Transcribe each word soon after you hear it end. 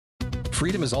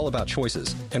Freedom is all about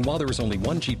choices, and while there is only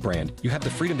one Jeep brand, you have the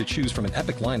freedom to choose from an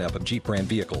epic lineup of Jeep brand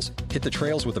vehicles. Hit the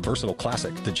trails with the versatile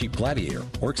classic, the Jeep Gladiator,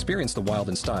 or experience the wild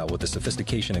in style with the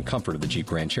sophistication and comfort of the Jeep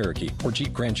Grand Cherokee or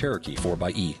Jeep Grand Cherokee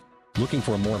 4xE. Looking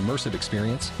for a more immersive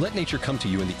experience? Let nature come to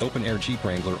you in the open-air Jeep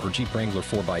Wrangler or Jeep Wrangler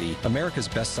 4xE, America's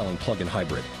best-selling plug-in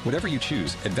hybrid. Whatever you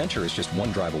choose, adventure is just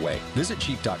one drive away. Visit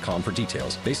Jeep.com for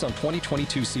details. Based on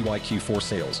 2022 CYQ4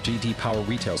 sales, JD Power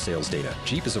retail sales data,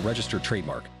 Jeep is a registered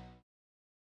trademark.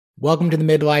 Welcome to the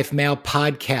Midlife Male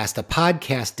Podcast, a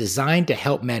podcast designed to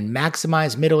help men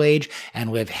maximize middle age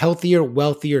and live healthier,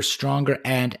 wealthier, stronger,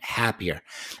 and happier.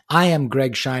 I am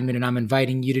Greg Scheinman, and I'm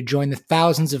inviting you to join the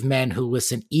thousands of men who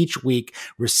listen each week,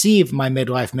 receive my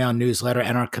Midlife Male newsletter,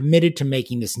 and are committed to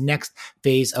making this next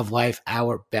phase of life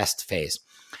our best phase.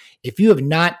 If you have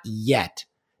not yet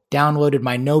downloaded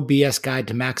my No BS Guide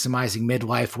to Maximizing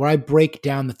Midlife, where I break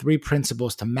down the 3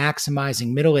 principles to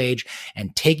maximizing middle age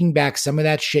and taking back some of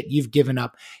that shit you've given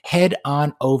up, head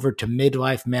on over to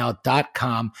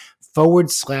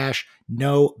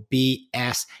midlifemale.com/No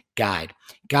BS Guide.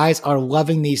 Guys are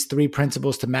loving these 3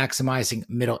 principles to maximizing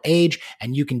middle age,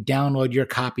 and you can download your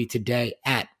copy today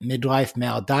at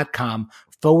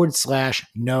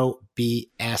midlifemale.com/No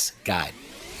BS Guide.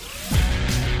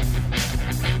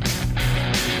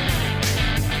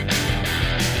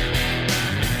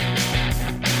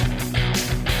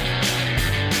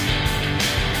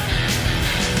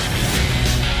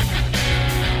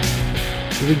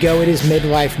 Here we go. It is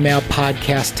Midlife Male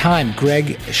Podcast time.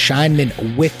 Greg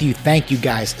Scheinman with you. Thank you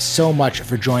guys so much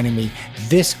for joining me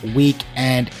this week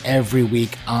and every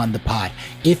week on the pod.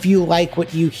 If you like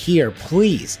what you hear,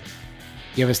 please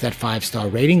give us that 5-star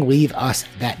rating, leave us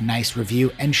that nice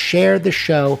review, and share the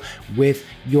show with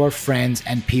your friends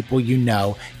and people you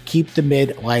know. Keep the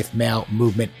Midlife Male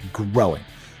movement growing.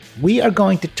 We are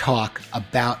going to talk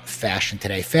about fashion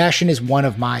today. Fashion is one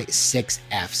of my 6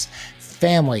 F's.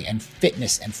 Family and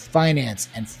fitness and finance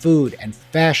and food and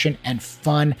fashion and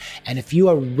fun. And if you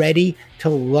are ready to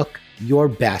look your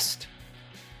best,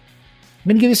 I'm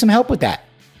going to give you some help with that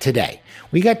today.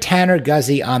 We got Tanner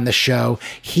Guzy on the show.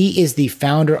 He is the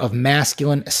founder of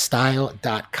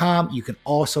MasculineStyle.com. You can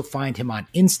also find him on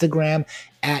Instagram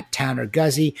at Tanner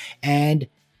Guzy. And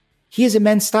he is a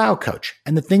men's style coach.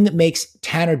 And the thing that makes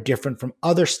Tanner different from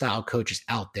other style coaches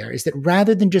out there is that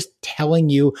rather than just telling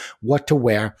you what to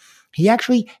wear, he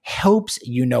actually helps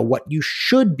you know what you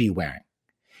should be wearing.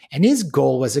 And his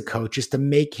goal as a coach is to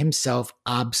make himself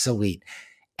obsolete.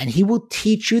 And he will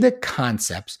teach you the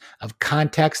concepts of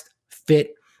context,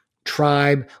 fit,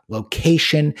 tribe,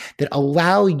 location that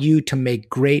allow you to make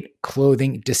great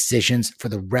clothing decisions for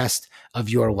the rest of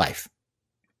your life.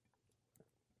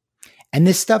 And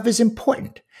this stuff is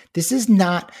important. This is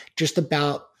not just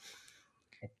about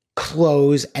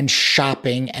clothes and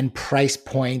shopping and price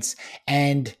points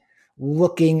and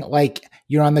looking like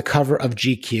you're on the cover of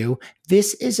GQ.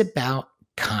 This is about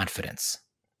confidence.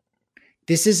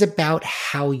 This is about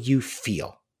how you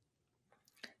feel.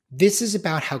 This is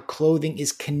about how clothing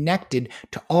is connected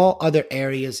to all other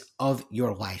areas of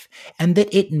your life, and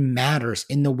that it matters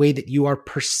in the way that you are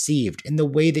perceived, in the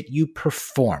way that you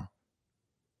perform.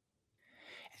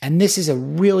 And this is a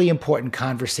really important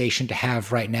conversation to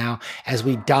have right now as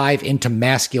we dive into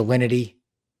masculinity.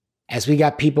 As we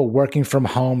got people working from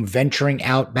home, venturing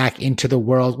out back into the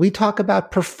world, we talk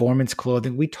about performance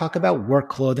clothing. We talk about work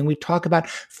clothing. We talk about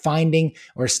finding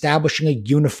or establishing a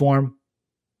uniform,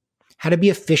 how to be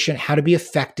efficient, how to be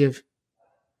effective,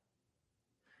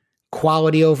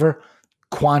 quality over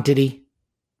quantity.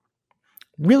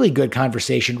 Really good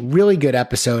conversation, really good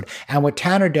episode. And what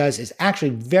Tanner does is actually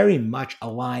very much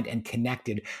aligned and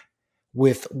connected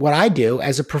with what I do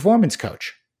as a performance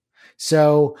coach.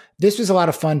 So this was a lot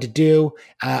of fun to do.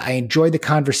 I enjoyed the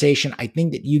conversation. I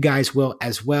think that you guys will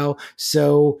as well.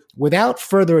 So without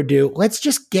further ado, let's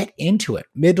just get into it.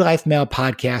 Midlife Male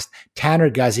Podcast, Tanner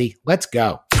Guzy. Let's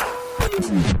go.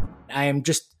 I am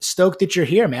just stoked that you're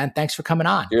here, man. Thanks for coming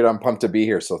on. Dude, I'm pumped to be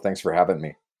here. So thanks for having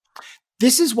me.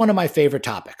 This is one of my favorite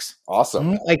topics.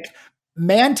 Awesome. Like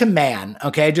man to man,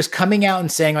 okay? Just coming out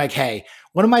and saying like, hey,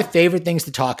 one of my favorite things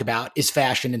to talk about is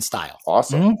fashion and style.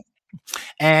 Awesome. Mm-hmm.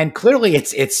 And clearly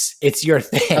it's your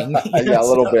thing. Yeah, a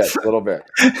little bit.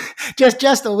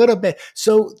 just a little bit.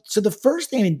 So the first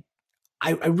thing,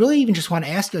 I really even just want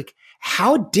to ask you, like,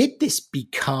 how did this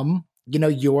become,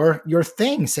 your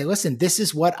thing? Say, listen, this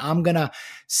is what I'm going to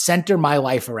center my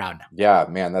life around. Yeah,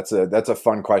 man, that's a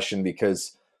fun question,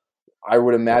 because I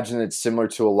would imagine it's similar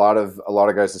to a lot of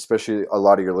guys, especially a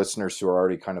lot of your listeners who are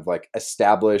already kind of like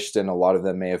established, and a lot of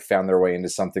them may have found their way into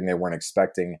something they weren't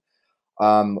expecting.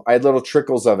 I had little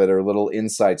trickles of it or little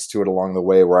insights to it along the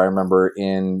way, where I remember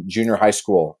in junior high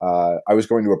school, I was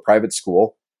going to a private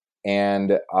school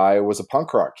and I was a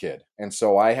punk rock kid. And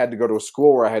so I had to go to a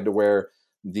school where I had to wear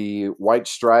the white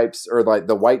stripes, or like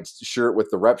the white shirt with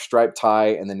the rep stripe tie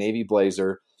and the navy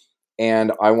blazer.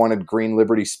 And I wanted green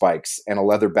Liberty spikes and a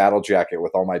leather battle jacket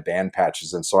with all my band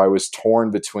patches. And so I was torn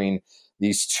between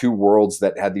these two worlds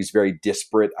that had these very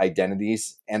disparate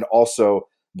identities and also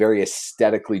very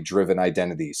aesthetically driven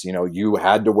identities. You know, you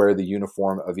had to wear the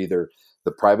uniform of either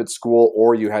the private school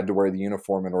or you had to wear the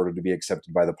uniform in order to be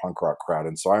accepted by the punk rock crowd.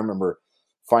 And so I remember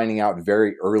finding out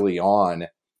very early on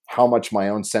how much my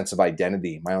own sense of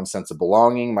identity, my own sense of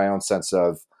belonging, my own sense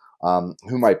of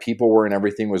who my people were and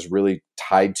everything was really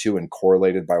tied to and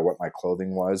correlated by what my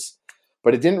clothing was.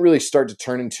 But it didn't really start to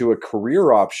turn into a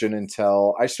career option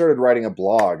until I started writing a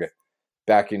blog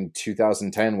back in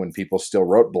 2010 when people still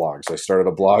wrote blogs. I started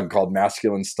a blog called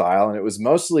Masculine Style, and it was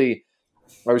mostly,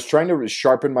 I was trying to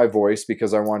sharpen my voice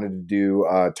because I wanted to do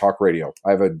talk radio.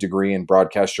 I have a degree in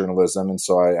broadcast journalism, and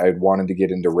so I wanted to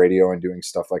get into radio and doing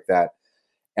stuff like that.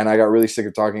 And I got really sick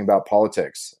of talking about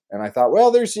politics. And I thought,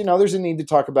 well, there's a need to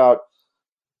talk about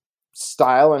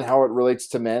style and how it relates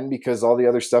to men, because all the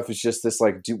other stuff is just this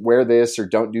like, wear this or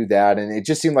don't do that. And it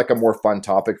just seemed like a more fun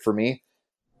topic for me.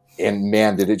 And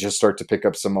man, did it just start to pick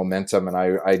up some momentum. And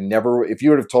I never, if you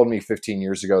would have told me 15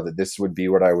 years ago that this would be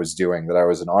what I was doing, that I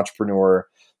was an entrepreneur,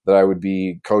 that I would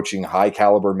be coaching high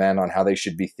caliber men on how they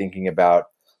should be thinking about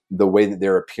the way that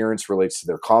their appearance relates to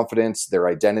their confidence, their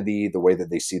identity, the way that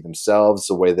they see themselves,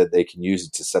 the way that they can use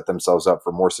it to set themselves up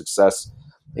for more success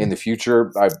in the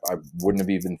future, I wouldn't have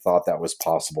even thought that was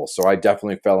possible. So I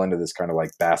definitely fell into this kind of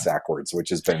like bass backwards, which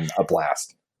has been a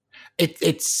blast.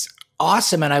 It's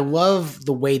awesome. And I love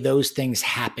the way those things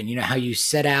happen. You know, how you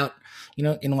set out, you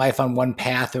know, in life on one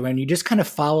path, or when you just kind of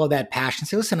follow that passion,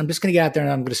 say, listen, I'm just going to get out there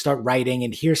and I'm going to start writing,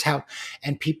 and here's how,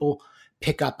 and people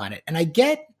pick up on it. And I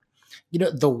get, you know,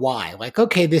 the why, like,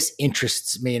 okay, this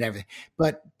interests me and everything,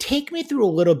 but take me through a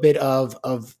little bit of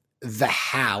the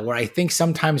how, where I think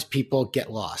sometimes people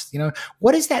get lost. You know,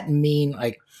 what does that mean?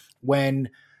 Like when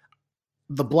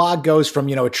the blog goes from,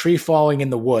 you know, a tree falling in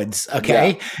the woods,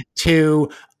 okay, to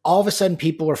all of a sudden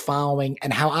people are following,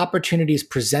 and how opportunities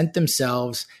present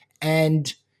themselves,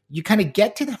 and you kind of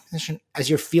get to the position as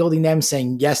you're fielding them,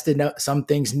 saying yes to no, some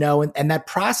things, no. And that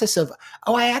process of,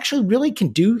 oh, I actually really can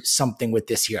do something with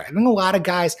this here. I think a lot of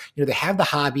guys, you know, they have the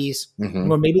hobbies,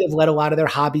 or maybe they've let a lot of their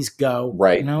hobbies go,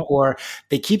 right? You know, or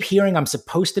they keep hearing I'm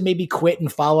supposed to maybe quit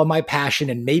and follow my passion,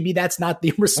 and maybe that's not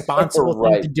the responsible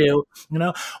thing to do, you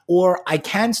know, or I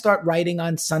can start writing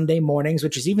on Sunday mornings,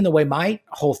 which is even the way my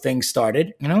whole thing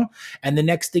started, you know, and the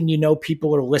next thing you know,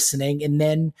 people are listening. And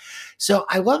then, so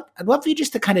I'd love for you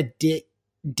just to kind of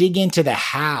dig into the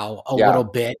how a little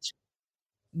bit.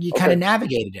 You kind of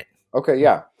navigated it. Okay.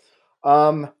 Yeah.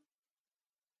 Well,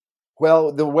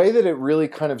 the way that it really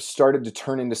kind of started to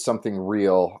turn into something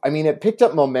real, I mean, it picked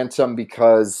up momentum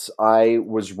because I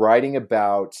wasn't writing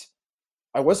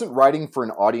for an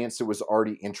audience that was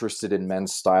already interested in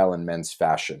men's style and men's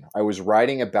fashion. I was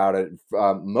writing about it,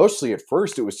 mostly at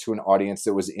first, it was to an audience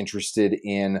that was interested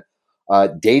in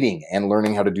dating and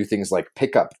learning how to do things like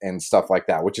pickup and stuff like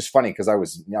that, which is funny because I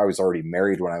was already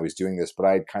married when I was doing this, but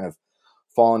I had kind of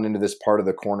fallen into this part of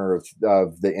the corner of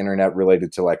the internet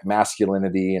related to like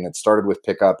masculinity, and it started with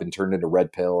pickup and turned into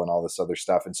red pill and all this other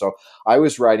stuff. And so I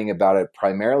was writing about it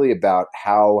primarily about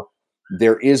how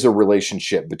there is a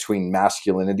relationship between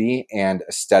masculinity and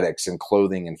aesthetics and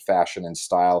clothing and fashion and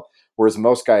style, whereas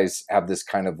most guys have this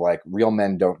kind of like real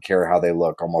men don't care how they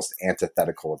look, almost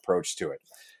antithetical approach to it.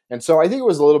 And so I think it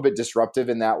was a little bit disruptive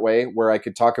in that way, where I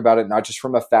could talk about it not just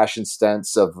from a fashion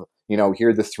stance of, you know, here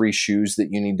are the 3 shoes that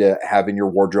you need to have in your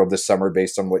wardrobe this summer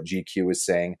based on what GQ is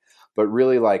saying, but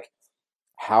really like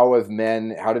how did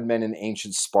men in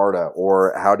ancient Sparta,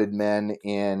 or how did men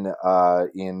in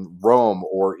Rome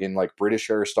or in like British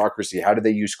aristocracy, how did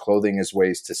they use clothing as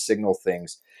ways to signal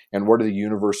things, and what are the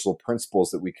universal principles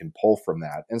that we can pull from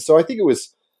that? And so I think it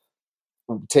was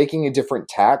taking a different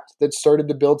tact that started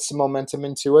to build some momentum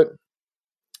into it.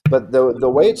 But the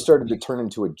way it started to turn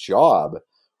into a job,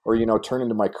 or, you know, turn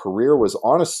into my career, was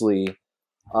honestly,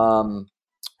 my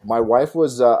wife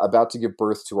was about to give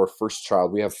birth to our first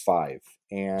child. We have 5,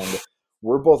 and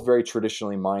we're both very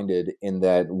traditionally minded in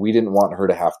that we didn't want her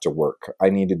to have to work. I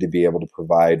needed to be able to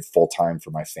provide full time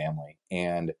for my family.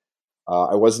 And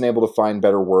I wasn't able to find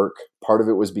better work. Part of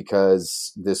it was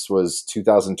because this was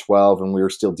 2012 and we were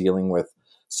still dealing with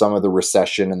some of the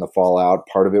recession and the fallout.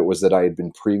 Part of it was that I had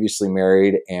been previously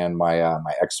married, and my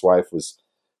ex-wife was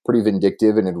pretty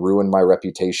vindictive and had ruined my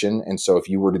reputation. And so if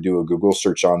you were to do a Google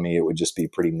search on me, it would just be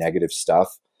pretty negative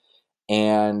stuff.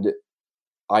 And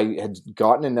I had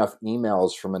gotten enough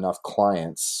emails from enough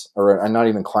clients, or not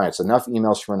even clients, enough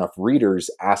emails from enough readers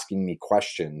asking me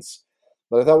questions.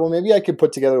 But I thought, well, maybe I could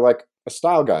put together like a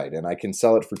style guide and I can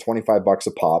sell it for $25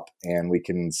 a pop and we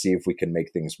can see if we can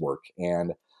make things work.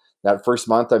 And that first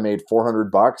month I made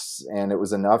 $400 and it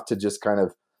was enough to just kind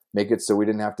of make it so we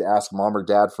didn't have to ask mom or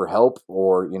dad for help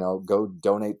or, go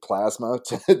donate plasma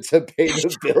to pay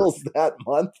the bills that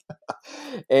month.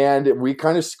 And we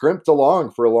kind of scrimped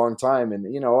along for a long time. And,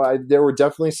 there were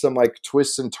definitely some like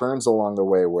twists and turns along the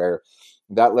way where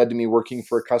that led to me working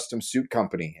for a custom suit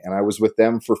company. And I was with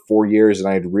them for 4 years. And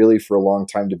I had really for a long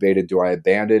time debated, do I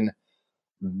abandon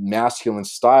masculine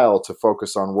style to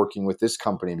focus on working with this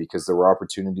company because there were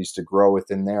opportunities to grow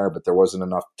within there, but there wasn't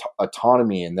enough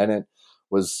autonomy. And then it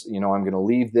was, I'm going to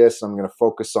leave this. I'm going to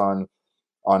focus on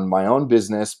my own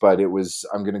business, but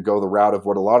I'm going to go the route of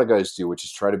what a lot of guys do, which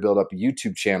is try to build up a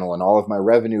YouTube channel. And all of my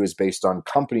revenue is based on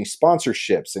company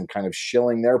sponsorships and kind of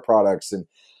shilling their products. And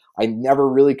I never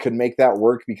really could make that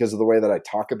work because of the way that I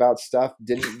talk about stuff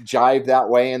didn't jive that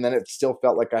way. And then it still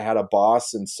felt like I had a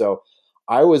boss. And so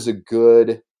I was a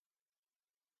good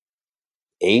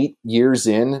 8 years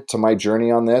in to my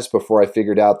journey on this before I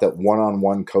figured out that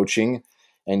one-on-one coaching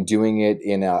and doing it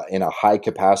in a high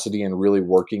capacity and really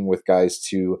working with guys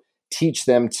to teach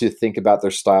them to think about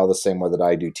their style the same way that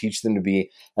I do, teach them to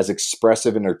be as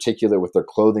expressive and articulate with their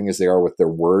clothing as they are with their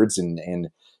words and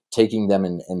taking them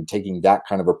and taking that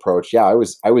kind of approach. Yeah, I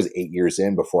was 8 years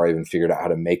in before I even figured out how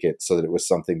to make it so that it was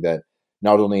something that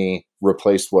not only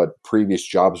replaced what previous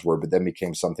jobs were, but then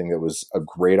became something that was a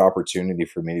great opportunity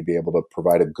for me to be able to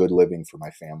provide a good living for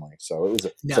my family. So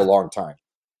it's a long time.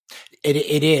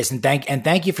 It is. And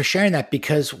thank you for sharing that,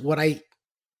 because what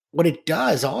it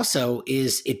does also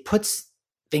is it puts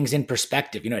things in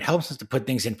perspective. It helps us to put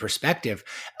things in perspective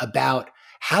about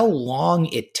how long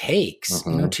it takes,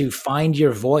 to find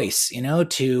your voice,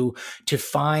 to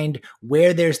find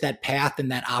where there's that path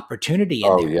and that opportunity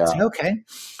in there. Yeah. Say, okay.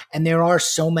 And there are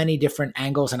so many different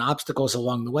angles and obstacles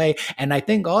along the way. And I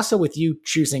think also with you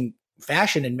choosing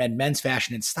fashion and men's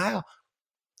fashion and style,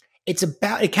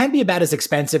 it can be about as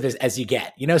expensive as you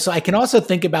get, so I can also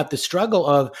think about the struggle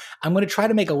of, I'm going to try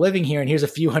to make a living here and here's a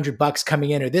few $100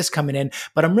 coming in or this coming in,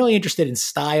 but I'm really interested in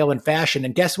style and fashion.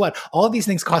 And guess what? All of these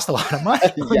things cost a lot of money.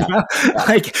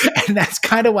 And that's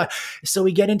kind of so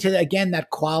we get into, again, that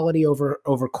quality over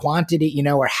quantity,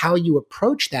 or how you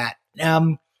approach that.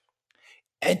 And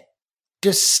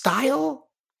does style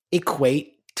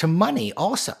equate to money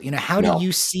also? How do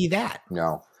you see that?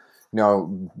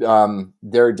 No,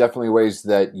 there are definitely ways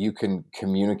that you can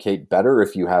communicate better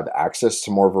if you have access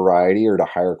to more variety or to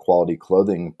higher quality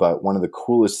clothing. But one of the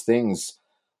coolest things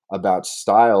about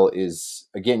style is,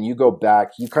 again, you go back,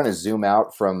 you kind of zoom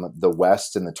out from the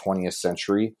West in the 20th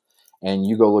century, and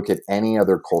you go look at any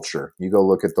other culture. You go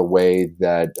look at the way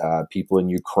that people in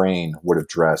Ukraine would have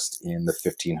dressed in the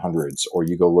 1500s, or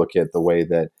you go look at the way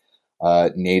that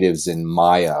natives in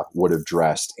Maya would have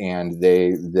dressed, and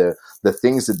the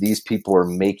things that these people are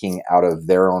making out of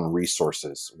their own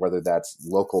resources, whether that's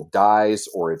local dyes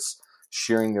or it's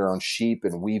shearing their own sheep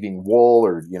and weaving wool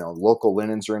or local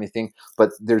linens or anything,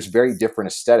 but there's very different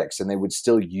aesthetics, and they would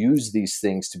still use these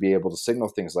things to be able to signal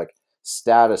things like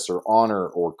status or honor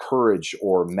or courage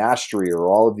or mastery or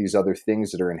all of these other things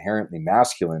that are inherently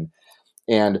masculine.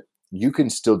 And you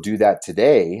can still do that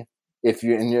today.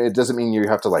 And it doesn't mean you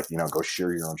have to go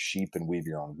shear your own sheep and weave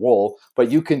your own wool,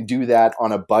 but you can do that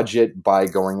on a budget by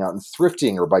going out and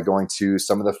thrifting or by going to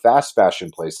some of the fast fashion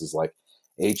places like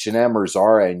H&M or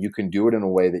Zara. And you can do it in a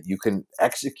way that you can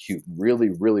execute really,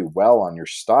 really well on your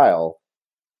style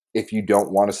if you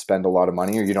don't want to spend a lot of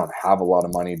money or you don't have a lot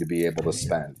of money to be able to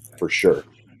spend, for sure.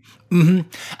 Mm-hmm.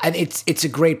 And it's a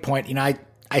great point.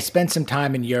 I spent some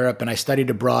time in Europe and I studied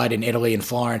abroad in Italy and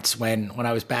Florence when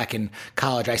I was back in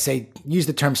college. Use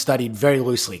the term studied very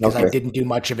loosely because I didn't do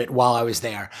much of it while I was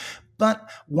there. But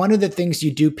one of the things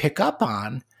you do pick up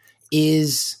on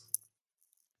is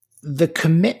the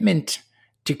commitment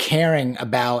to caring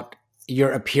about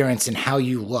your appearance and how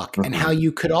you look, and how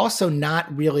you could also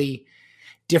not really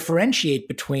differentiate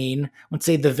between, let's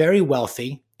say, the very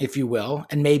wealthy, if you will,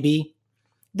 and maybe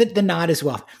the not as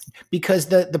well, because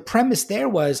the premise there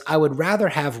was, I would rather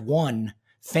have one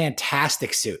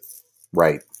fantastic suit,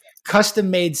 right, custom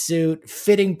made suit,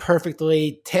 fitting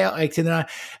perfectly,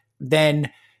 than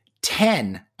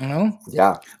 10,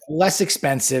 Yeah. less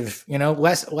expensive,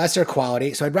 lesser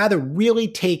quality. So I'd rather really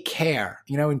take care,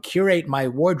 and curate my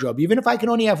wardrobe, even if I can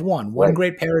only have one Right.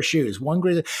 great pair of shoes,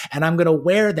 and I'm going to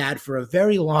wear that for a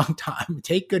very long time,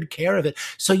 take good care of it.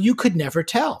 So you could never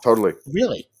tell. Totally.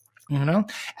 Really, And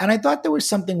I thought there was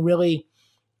something really,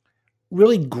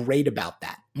 really great about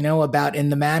that, about in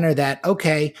the manner that,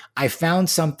 okay, I found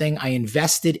something, I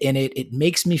invested in it. It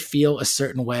makes me feel a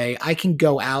certain way. I can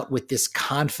go out with this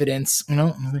confidence,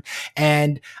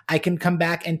 and I can come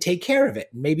back and take care of it.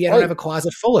 Maybe I don't have a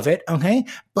closet full of it. Okay.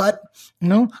 But,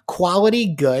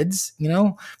 quality goods,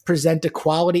 present a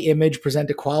quality image, present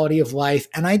a quality of life.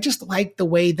 And I just like the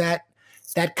way that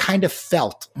kind of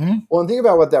felt. Well, and think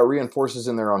about what that reinforces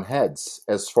in their own heads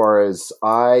as far as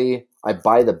I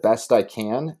buy the best I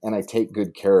can and I take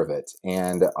good care of it.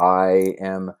 And I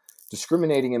am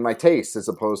discriminating in my taste as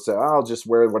opposed to, I'll just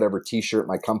wear whatever t-shirt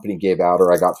my company gave out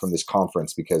or I got from this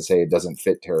conference because, hey, it doesn't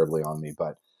fit terribly on me.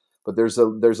 But there's a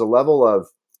level of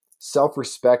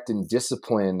self-respect and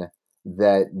discipline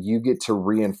that you get to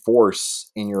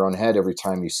reinforce in your own head every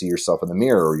time you see yourself in the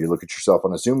mirror or you look at yourself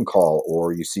on a Zoom call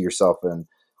or you see yourself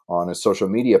on a social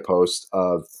media post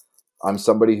of I'm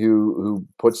somebody who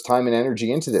puts time and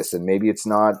energy into this. And maybe it's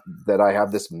not that I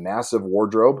have this massive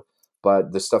wardrobe,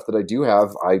 but the stuff that I do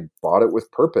have, I bought it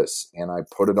with purpose and I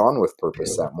put it on with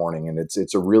purpose that morning. And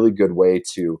it's a really good way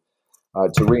to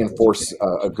reinforce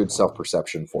a good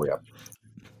self-perception for you.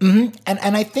 Mm-hmm.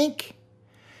 And I think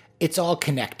it's all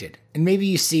connected. And maybe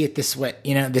you see it this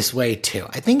way too.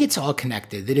 I think it's all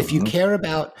connected, that if you care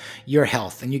about your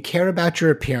health and you care about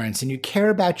your appearance and you care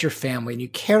about your family and you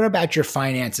care about your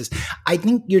finances, I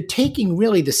think you're taking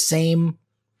really the same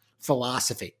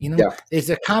philosophy.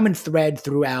 There's a common thread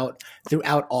throughout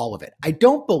all of it. I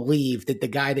don't believe that the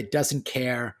guy that doesn't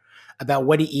care about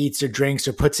what he eats or drinks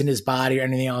or puts in his body or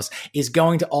anything else is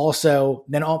going to also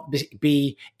then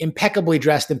be impeccably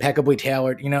dressed, impeccably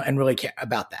tailored, and really care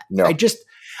about that. No.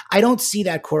 I don't see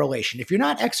that correlation. If you're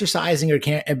not exercising or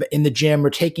in the gym or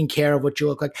taking care of what you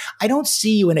look like, I don't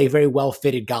see you in a very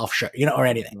well-fitted golf shirt, or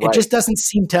anything. Right. It just doesn't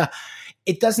seem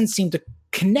to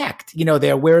connect,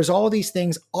 there. Whereas all these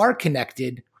things are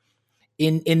connected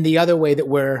in the other way that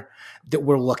we're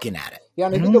looking at it. Yeah,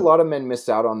 and I think a lot of men miss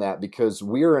out on that because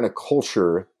we're in a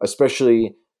culture,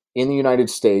 especially in the United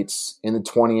States in the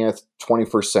 20th,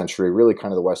 21st century, really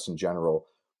kind of the West in general,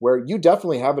 where you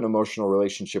definitely have an emotional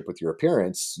relationship with your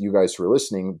appearance, you guys who are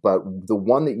listening, but the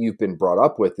one that you've been brought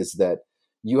up with is that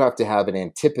you have to have an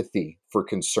antipathy for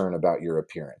concern about your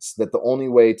appearance, that the only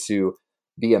way to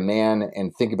be a man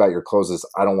and think about your clothes is,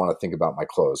 I don't want to think about my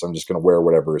clothes. I'm just going to wear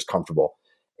whatever is comfortable.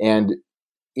 And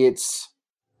it's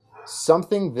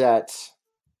something that,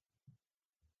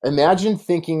 imagine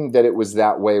thinking that it was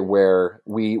that way where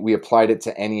we applied it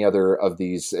to any other of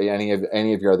these, any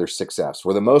of your other 6 F's,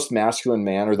 where the most masculine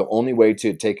man or the only way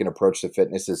to take an approach to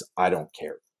fitness is, I don't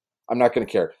care. I'm not going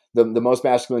to care. The most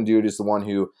masculine dude is the one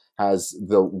who has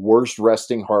the worst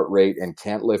resting heart rate and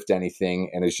can't lift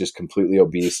anything and is just completely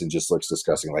obese and just looks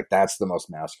disgusting. Like, that's the most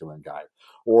masculine guy.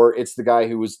 Or it's the guy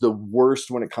who is the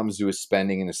worst when it comes to his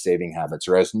spending and his saving habits,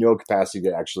 or has no capacity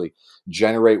to actually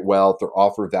generate wealth or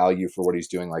offer value for what he's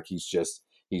doing. Like he's just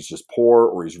poor,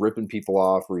 or he's ripping people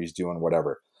off, or he's doing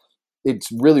whatever. It's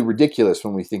really ridiculous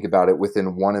when we think about it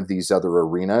within one of these other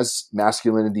arenas.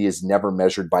 Masculinity is never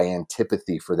measured by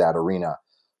antipathy for that arena.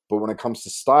 But when it comes to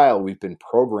style, we've been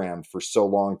programmed for so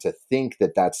long to think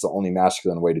that that's the only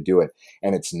masculine way to do it.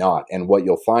 And it's not. And what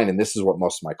you'll find, and this is what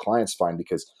most of my clients find,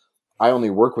 because I only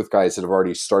work with guys that have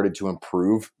already started to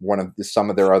improve some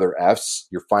of their other F's.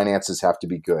 Your finances have to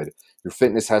be good. Your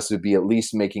fitness has to be at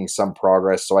least making some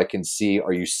progress so I can see,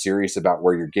 are you serious about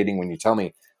where you're getting when you tell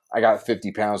me, I got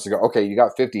 50 pounds to go. Okay, you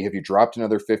got 50. Have you dropped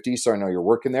another 50? So I know you're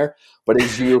working there. But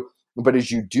as you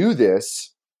do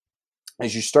this,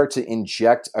 as you start to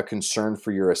inject a concern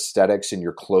for your aesthetics and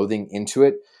your clothing into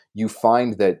it, you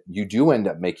find that you do end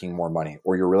up making more money,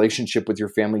 or your relationship with your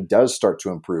family does start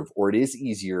to improve, or it is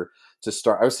easier to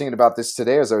start. I was thinking about this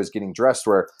today as I was getting dressed,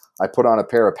 where I put on a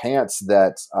pair of pants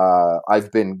that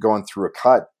I've been going through a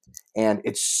cut. And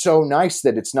it's so nice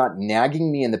that it's not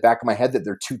nagging me in the back of my head that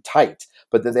they're too tight,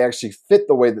 but that they actually fit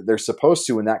the way that they're supposed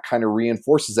to. And that kind of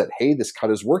reinforces that, hey, this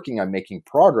cut is working. I'm making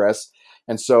progress.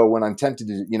 And so when I'm tempted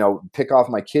to, pick off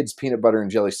my kids' peanut butter and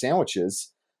jelly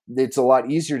sandwiches, it's a lot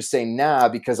easier to say nah,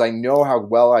 because I know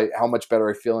how much better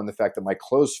I feel in the fact that my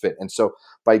clothes fit. And so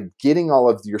by getting all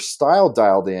of your style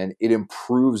dialed in, it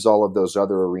improves all of those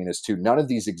other arenas too. None of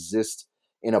these exist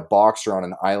in a box or on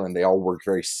an island. They all work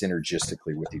very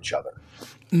synergistically with each other.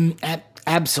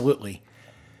 Absolutely.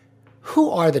 Who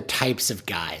are the types of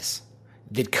guys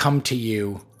that come to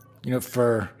you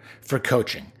for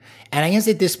coaching. And I guess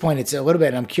at this point, it's a little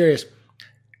bit, I'm curious,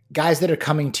 guys that are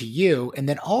coming to you, and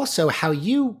then also how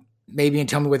you, maybe, and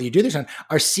tell me whether you do this or not,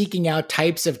 are seeking out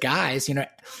types of guys,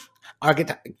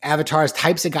 avatars,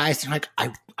 types of guys, like,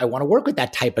 I want to work with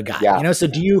that type of guy, Yeah. So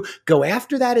do you go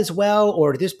after that as well?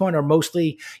 Or at this point are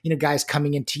mostly, guys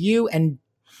coming into you, and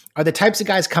are the types of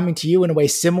guys coming to you in a way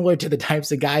similar to the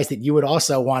types of guys that you would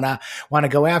also want to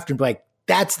go after and be like,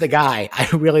 that's the guy I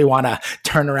really want to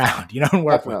turn around, and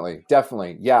work with?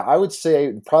 Definitely. Yeah. I would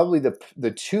say probably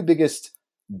the two biggest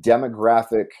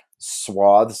demographic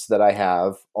swaths that I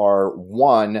have are,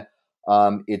 one,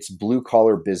 it's blue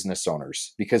collar business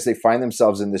owners, because they find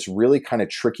themselves in this really kind of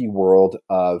tricky world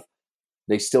of,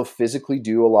 they still physically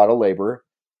do a lot of labor,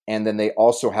 and then they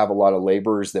also have a lot of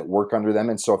laborers that work under them.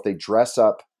 And so if they dress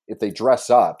up,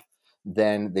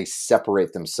 then they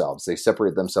separate themselves. They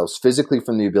separate themselves physically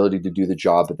from the ability to do the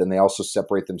job, but then they also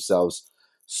separate themselves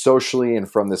socially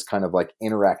and from this kind of like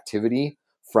interactivity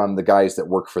from the guys that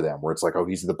work for them, where it's like, oh,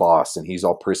 he's the boss and he's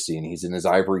all prissy and he's in his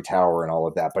ivory tower and all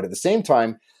of that. But at the same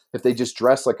time, if they just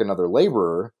dress like another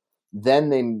laborer, then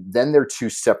they're too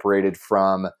separated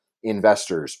from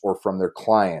investors or from their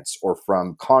clients or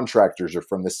from contractors or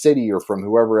from the city or from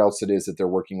whoever else it is that they're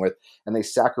working with, and they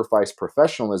sacrifice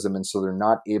professionalism, and so they're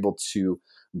not able to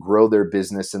grow their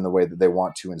business in the way that they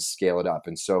want to and scale it up.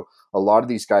 And so a lot of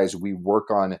these guys, we work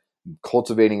on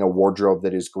cultivating a wardrobe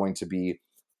that is going to be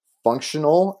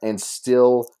functional and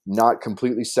still not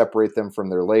completely separate them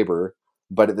from their labor,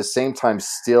 but at the same time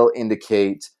still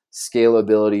indicate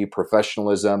scalability,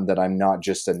 professionalism, that I'm not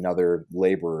just another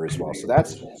laborer as well. So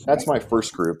that's my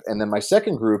first group. And then my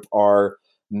second group are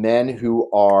men who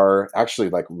are actually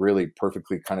like really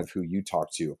perfectly kind of who you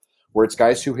talk to, where it's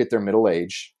guys who hit their middle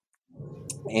age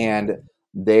and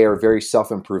they are very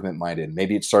self-improvement minded.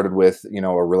 Maybe it started with,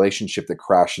 a relationship that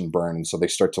crashed and burned. And so they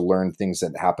start to learn things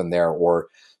that happen there, or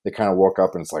they kind of woke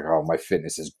up and it's like, oh, my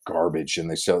fitness is garbage.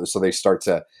 And so they start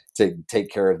to take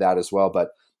care of that as well.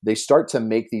 But they start to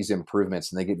make these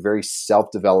improvements and they get very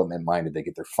self-development minded. They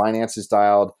get their finances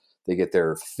dialed, they get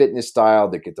their fitness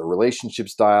dialed, they get their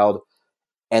relationships dialed.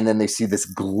 And then they see this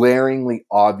glaringly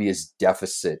obvious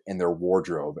deficit in their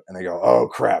wardrobe and they go, oh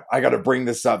crap, I got to bring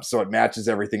this up so it matches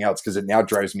everything else, because it now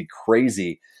drives me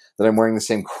crazy that I'm wearing the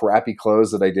same crappy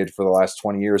clothes that I did for the last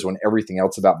 20 years when everything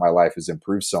else about my life has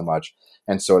improved so much.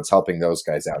 And so it's helping those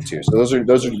guys out too. So those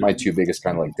are my two biggest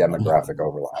kind of like demographic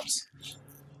overlaps.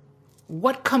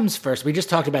 What comes first? We just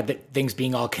talked about the things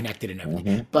being all connected and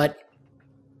everything, but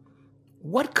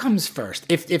what comes first?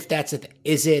 If that's it,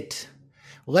 is it,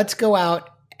 let's go out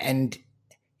and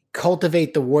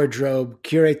cultivate the wardrobe,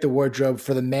 curate the wardrobe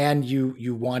for the man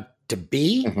you want to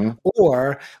be,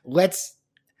 or let's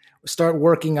start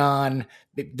working on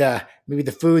maybe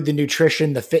the food, the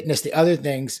nutrition, the fitness, the other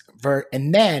things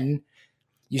and then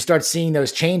you start seeing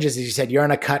those changes. As you said, you're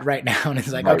on a cut right now. And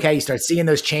it's like, right. Okay, you start seeing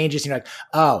those changes. And you're like,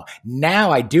 oh,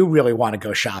 now I do really want to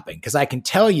go shopping. Cause I can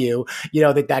tell you,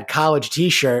 that college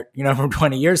t-shirt, from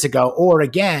 20 years ago, or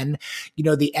again,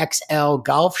 the XL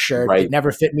golf shirt that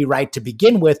never fit me right to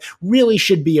begin with really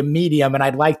should be a medium. And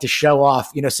I'd like to show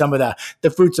off, some of the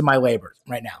fruits of my labor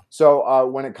right now. So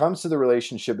when it comes to the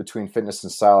relationship between fitness and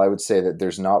style, I would say that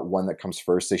there's not one that comes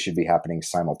first. They should be happening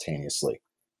simultaneously,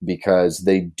 because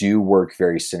they do work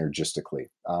very synergistically.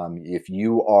 If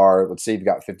you are, let's say you've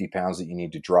got 50 pounds that you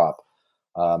need to drop,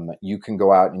 you can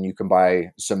go out and you can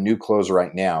buy some new clothes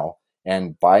right now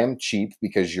and buy them cheap,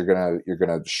 because you're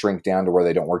gonna shrink down to where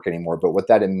they don't work anymore. But what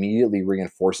that immediately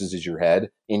reinforces is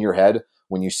in your head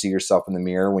when you see yourself in the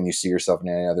mirror, when you see yourself in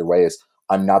any other way, is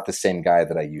I'm not the same guy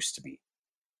that I used to be.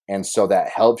 And so that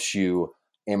helps you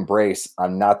embrace,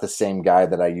 I'm not the same guy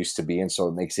that I used to be. And so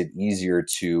it makes it easier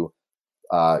to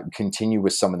continue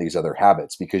with some of these other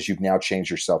habits, because you've now changed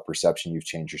your self-perception. You've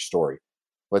changed your story.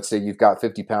 Let's say you've got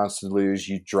 50 pounds to lose.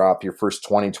 You drop your first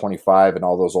 20, 25, and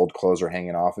all those old clothes are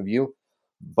hanging off of you,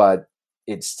 but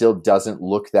it still doesn't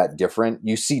look that different.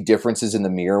 You see differences in the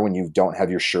mirror when you don't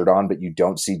have your shirt on, but you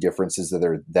don't see differences that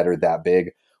are that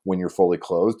big when you're fully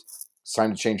clothed. It's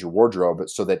time to change your wardrobe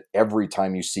so that every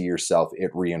time you see yourself,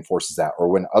 it reinforces that. Or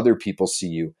when other people see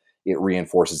you, it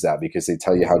reinforces that, because they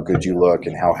tell you how good you look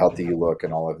and how healthy you look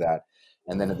and all of that.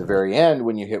 And then at the very end,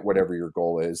 when you hit whatever your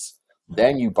goal is,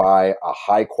 then you buy a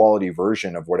high quality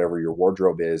version of whatever your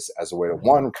wardrobe is as a way to,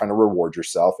 one, kind of reward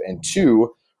yourself, and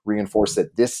two, reinforce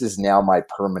that this is now my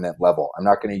permanent level. I'm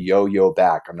not going to yo-yo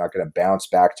back. I'm not going to bounce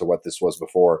back to what this was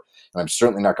before. And I'm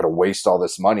certainly not going to waste all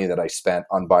this money that I spent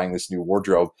on buying this new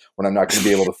wardrobe when I'm not going to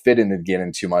be able to fit in again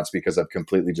in 2 months because I've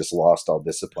completely just lost all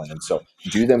discipline. And so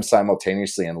do them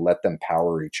simultaneously and let them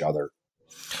power each other.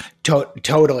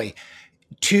 Totally.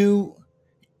 To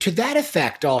that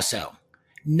effect, also,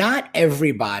 not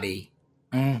everybody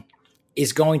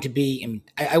is going to be. I mean,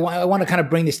 I want to kind of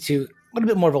bring this to a little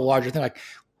bit more of a larger thing. Like,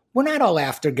 we're not all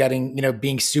after getting,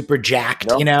 being super jacked,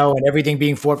 No. and everything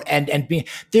being and being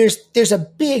there's a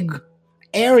big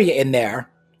area in there.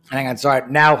 Hang on, sorry.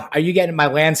 Now, are you getting my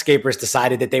landscapers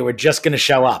decided that they were just going to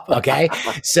show up? Okay.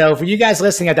 So for you guys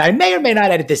listening out there, I may or may not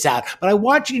edit this out, but I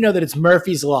want you to know that it's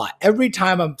Murphy's Law. Every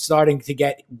time I'm starting to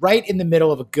get right in the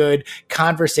middle of a good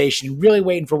conversation, really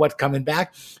waiting for what's coming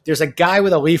back, there's a guy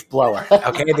with a leaf blower,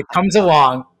 okay, that comes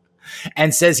along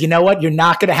and says, you know what, you're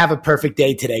not going to have a perfect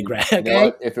day today, Greg. Okay? You know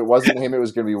what? If it wasn't him, it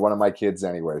was going to be one of my kids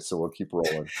anyway. So we'll keep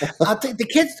rolling. I'll take the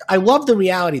kids. I love the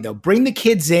reality though. Bring the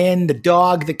kids in, the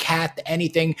dog, the cat,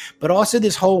 anything. But also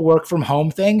this whole work from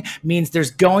home thing means there's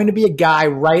going to be a guy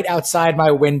right outside my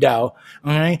window,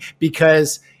 all right?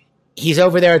 Because he's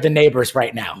over there at the neighbors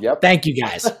right now. Yep. Thank you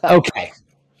guys. Okay.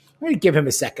 I'm going to give him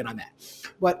a second on that.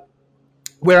 But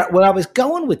where I was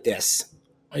going with this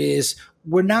is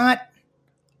we're not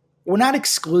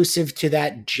exclusive to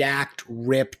that jacked,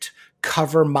 ripped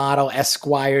cover model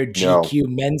Esquire GQ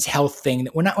men's health thing.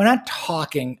 We're not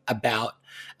talking about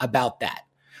that.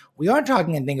 We are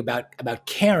talking and think about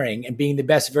caring and being the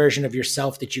best version of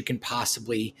yourself that you can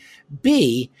possibly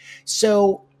be.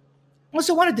 So I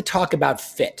also wanted to talk about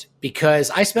fit because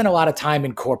I spent a lot of time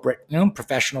in corporate,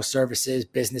 professional services,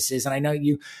 businesses. And I know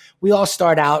we all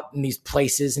start out in these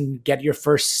places and get your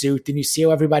first suit and you see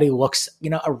how everybody looks,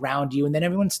 around you. And then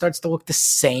everyone starts to look the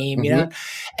same, And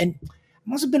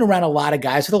I've also been around a lot of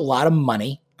guys with a lot of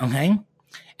money. Okay.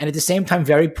 And at the same time,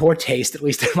 very poor taste, at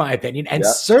least in my opinion, and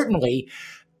certainly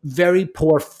very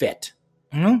poor fit.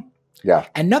 Yeah.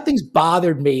 And nothing's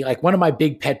bothered me. Like one of my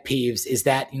big pet peeves is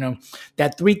that,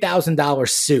 that $3,000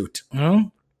 suit,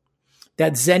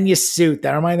 that Xenia suit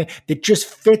that just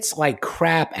fits like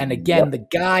crap. And again, the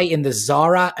guy in the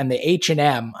Zara and the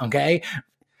H&M, okay,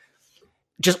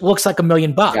 just looks like $1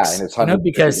 million. Yeah. And it's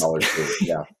 $150 suit.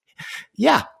 Yeah.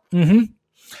 Yeah.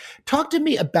 Talk to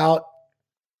me about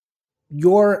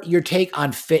your take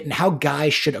on fit and how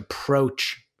guys should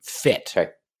approach fit.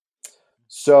 Okay.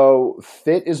 So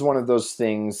fit is one of those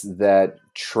things that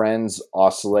trends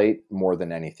oscillate more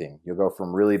than anything. You'll go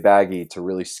from really baggy to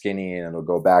really skinny and it'll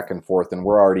go back and forth. And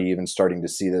we're already even starting to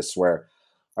see this where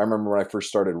I remember when I first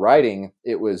started writing,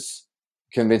 it was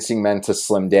convincing men to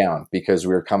slim down because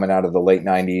we were coming out of the late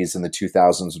 90s and the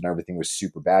 2000s when everything was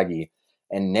super baggy.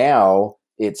 And now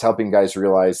it's helping guys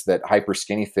realize that hyper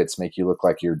skinny fits make you look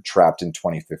like you're trapped in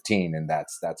 2015. And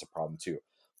that's a problem too.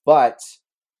 But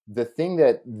the thing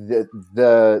that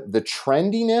the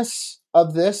trendiness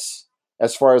of this,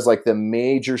 as far as like the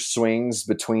major swings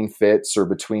between fits or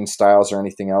between styles or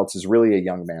anything else, is really a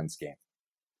young man's game.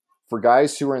 For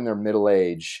guys who are in their middle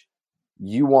age,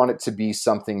 you want it to be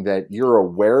something that you're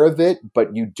aware of it,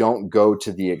 but you don't go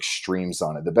to the extremes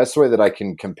on it. The best way that I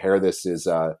can compare this is,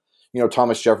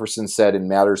 Thomas Jefferson said, "In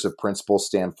matters of principle,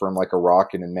 stand firm like a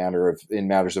rock, and in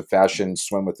matters of fashion,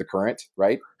 swim with the current."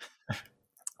 Right.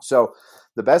 So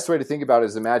the best way to think about it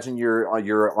is imagine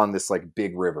you're on this like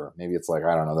big river. Maybe it's like,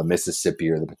 I don't know, the Mississippi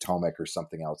or the Potomac or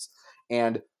something else.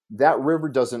 And that river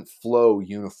doesn't flow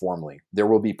uniformly. There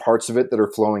will be parts of it that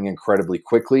are flowing incredibly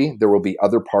quickly. There will be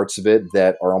other parts of it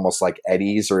that are almost like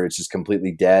eddies or it's just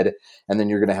completely dead. And then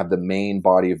you're going to have the main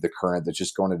body of the current that's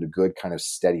just going at a good kind of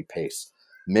steady pace.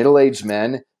 Middle-aged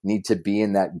men need to be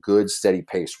in that good, steady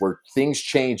pace where things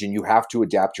change and you have to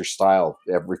adapt your style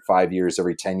every 5 years,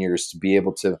 every 10 years to be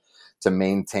able to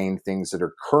maintain things that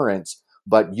are current,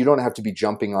 but you don't have to be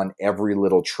jumping on every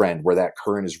little trend where that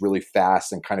current is really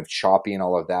fast and kind of choppy and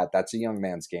all of that. That's a young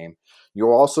man's game. You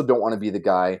also don't want to be the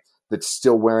guy that's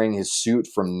still wearing his suit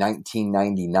from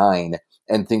 1999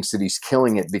 and thinks that he's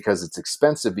killing it because it's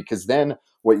expensive, because then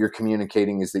what you're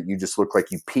communicating is that you just look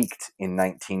like you peaked in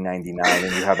 1999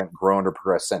 and you haven't grown or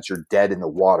progressed since. You're dead in the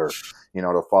water,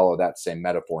 to follow that same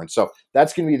metaphor. And so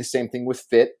that's going to be the same thing with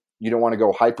fit. You don't want to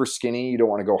go hyper skinny. You don't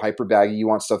want to go hyper baggy. You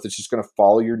want stuff that's just going to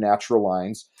follow your natural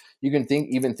lines. You can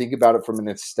even think about it from an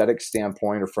aesthetic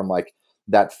standpoint or from like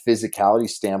that physicality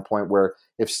standpoint, where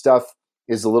if stuff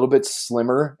is a little bit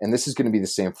slimmer, and this is going to be the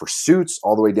same for suits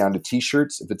all the way down to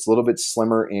t-shirts. If it's a little bit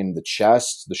slimmer in the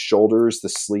chest, the shoulders, the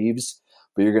sleeves,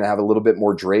 but you're going to have a little bit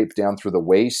more drape down through the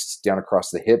waist, down across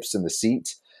the hips and the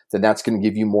seat, then that's going to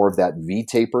give you more of that V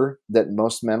taper that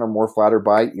most men are more flattered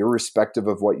by, irrespective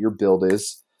of what your build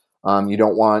is. You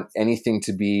don't want anything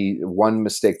to be one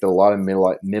mistake that a lot of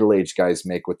middle-aged guys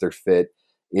make with their fit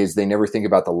is they never think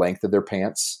about the length of their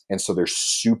pants. And so they're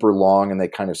super long and they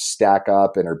kind of stack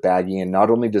up and are baggy. And not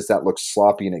only does that look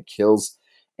sloppy and it kills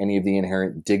any of the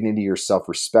inherent dignity or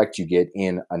self-respect you get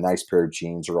in a nice pair of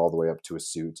jeans or all the way up to a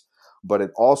suit. But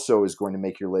it also is going to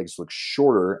make your legs look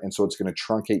shorter, and so it's going to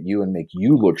truncate you and make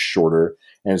you look shorter,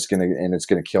 and it's going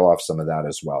to kill off some of that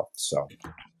as well. So,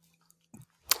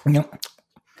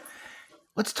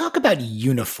 let's talk about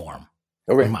uniform.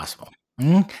 okay. When possible.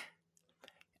 Mm-hmm.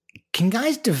 Can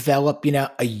guys develop,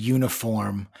 a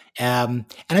uniform? And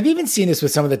I've even seen this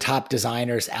with some of the top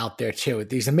designers out there too.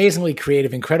 These amazingly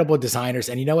creative, incredible designers.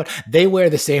 And you know what? They wear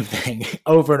the same thing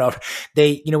over and over.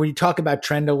 They, when you talk about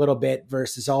trend a little bit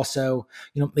versus also,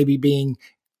 maybe being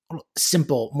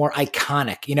simple, more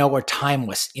iconic, or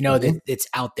timeless, that it's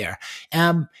out there.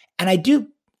 And I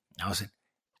also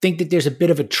think that there's a bit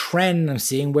of a trend I'm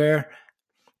seeing where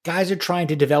guys are trying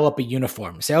to develop a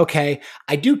uniform. Say, okay,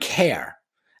 I do care.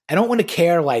 I don't want to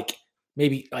care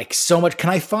maybe so much. Can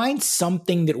I find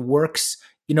something that works,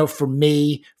 for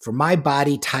me, for my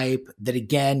body type that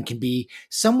again can be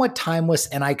somewhat timeless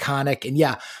and iconic? And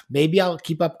yeah, maybe I'll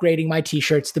keep upgrading my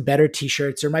t-shirts to better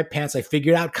t-shirts or my pants. I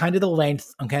figured out kind of the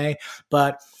length. Okay.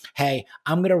 But hey,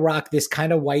 I'm going to rock this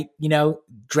kind of white,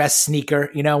 dress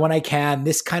sneaker, when I can.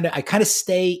 I kind of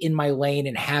stay in my lane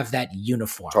and have that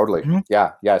uniform. Totally. Mm-hmm.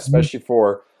 Yeah. Yeah. Especially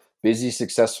for busy,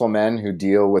 successful men who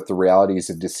deal with the realities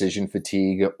of decision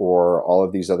fatigue or all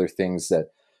of these other things, that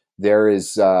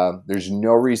there's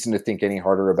no reason to think any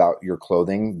harder about your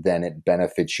clothing than it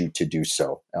benefits you to do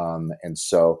so. And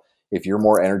so if you're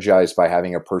more energized by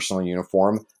having a personal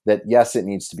uniform, that yes, it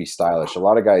needs to be stylish. A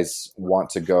lot of guys want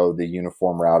to go the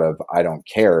uniform route of I don't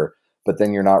care, but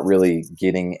then you're not really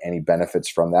getting any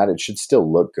benefits from that. It should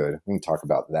still look good. We can talk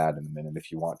about that in a minute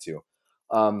if you want to.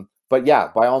 But yeah,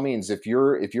 by all means, if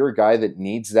you're a guy that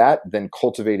needs that, then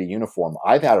cultivate a uniform.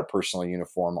 I've had a personal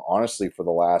uniform, honestly, for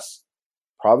the last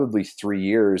probably 3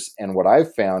 years. And what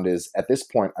I've found is at this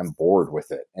point, I'm bored with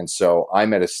it. And so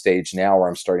I'm at a stage now where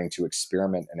I'm starting to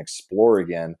experiment and explore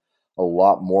again a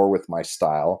lot more with my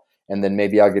style. And then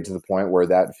maybe I'll get to the point where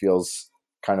that feels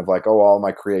kind of like, oh, all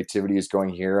my creativity is going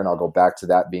here, and I'll go back to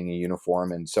that being a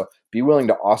uniform. And so be willing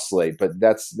to oscillate, but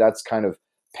that's kind of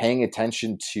paying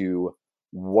attention to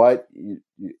what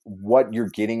you're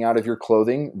getting out of your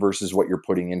clothing versus what you're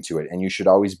putting into it. And you should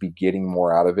always be getting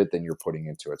more out of it than you're putting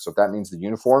into it. So if that means the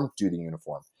uniform, do the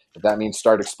uniform. If that means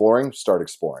start exploring, start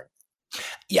exploring.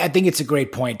 Yeah, I think it's a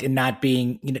great point in not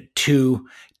being, too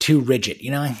rigid.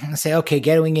 I say, okay,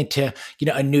 getting into,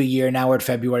 a new year. Now we're at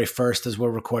February 1st as we're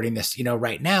recording this,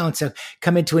 right now. And so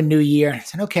come into a new year and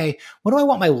say, okay, what do I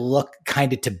want my look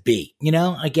kind of to be?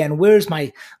 Again, where's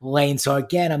my lane? So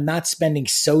again, I'm not spending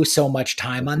so much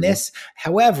time on this.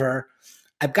 However,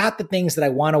 I've got the things that I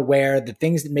want to wear, the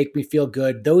things that make me feel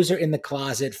good. Those are in the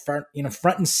closet, front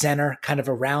and center, kind of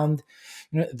around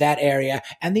that area.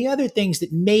 And the other things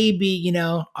that maybe,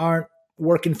 aren't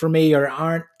working for me or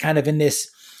aren't kind of in this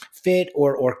fit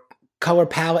or color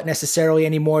palette necessarily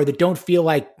anymore, that don't feel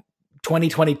like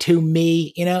 2022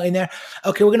 me, in there.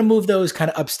 Okay, we're going to move those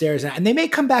kind of upstairs, and they may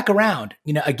come back around,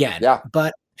 again. Yeah.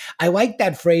 But I like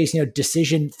that phrase,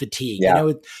 decision fatigue. Yeah.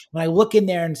 When I look in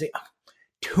there and say, oh,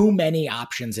 too many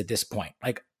options at this point.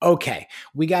 Like, okay,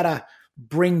 we got to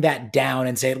bring that down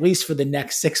and say, at least for the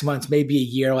next 6 months, maybe a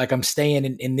year, like I'm staying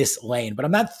in this lane, but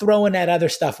I'm not throwing that other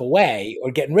stuff away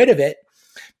or getting rid of it,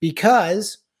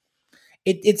 because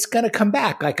it's going to come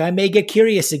back. Like I may get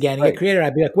curious again and get creative.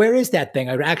 I'd be like, where is that thing?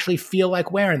 I actually feel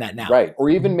like wearing that now. Right. Or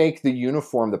even make the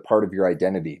uniform the part of your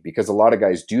identity, because a lot of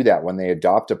guys do that. When they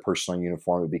adopt a personal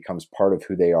uniform, it becomes part of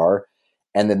who they are.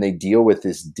 And then they deal with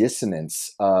this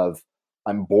dissonance of,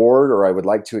 I'm bored, or I would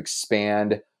like to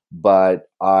expand, but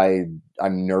I'm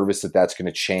nervous that that's going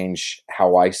to change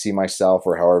how I see myself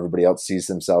or how everybody else sees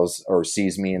themselves or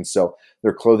sees me. And so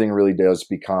their clothing really does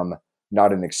become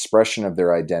not an expression of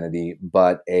their identity,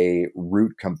 but a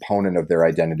root component of their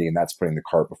identity. And that's putting the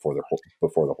cart before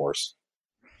the horse.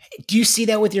 Do you see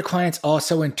that with your clients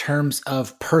also in terms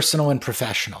of personal and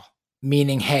professional?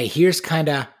 Meaning, hey, here's kind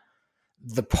of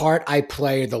the part I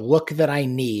play, the look that I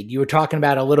need. You were talking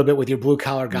about a little bit with your blue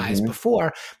collar guys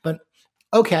before, but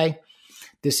okay,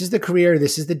 this is the career,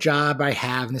 this is the job I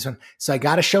have, and this one. So I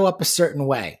got to show up a certain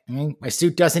way. I mean, my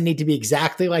suit doesn't need to be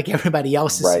exactly like everybody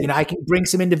else's. Right. I can bring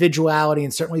some individuality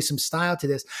and certainly some style to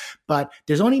this, but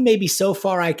there's only maybe so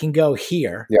far I can go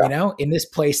here, in this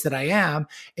place that I am.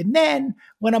 And then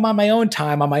when I'm on my own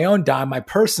time, on my own dime, my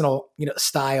personal,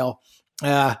 style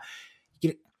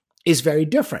is very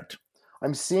different.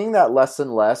 I'm seeing that less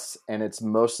and less, and it's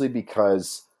mostly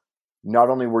because not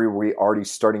only were we already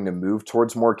starting to move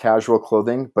towards more casual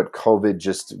clothing, but COVID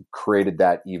just created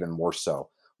that even more so.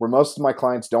 Where most of my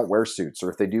clients don't wear suits, or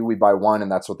if they do, we buy one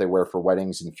and that's what they wear for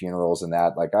weddings and funerals and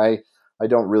that. Like I I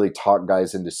don't really talk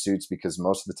guys into suits because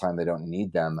most of the time they don't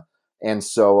need them. And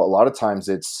so a lot of times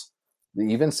it's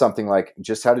even something like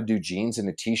just how to do jeans and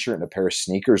a t-shirt and a pair of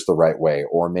sneakers the right way.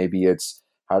 Or maybe it's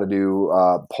how to do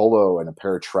polo and a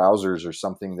pair of trousers or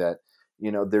something that,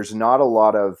 there's not a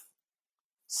lot of,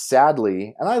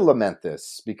 sadly, and I lament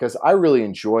this because I really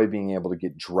enjoy being able to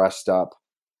get dressed up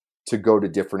to go to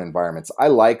different environments. I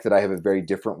like that I have a very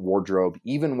different wardrobe,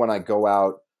 even when I go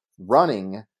out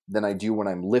running than I do when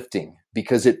I'm lifting,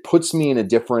 because it puts me in a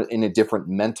different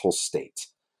mental state,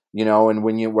 and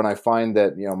when I find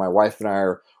that, my wife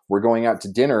and we're going out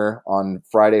to dinner on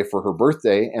Friday for her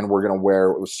birthday and we're going to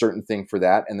wear a certain thing for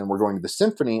that. And then we're going to the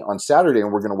symphony on Saturday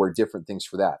and we're going to wear different things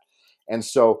for that. And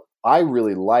so I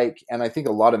really like, and I think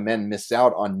a lot of men miss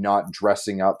out on not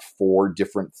dressing up for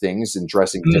different things and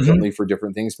dressing differently for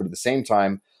different things. But at the same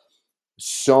time,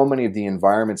 so many of the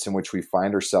environments in which we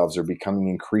find ourselves are becoming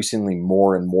increasingly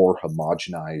more and more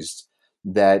homogenized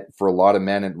that for a lot of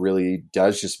men, it really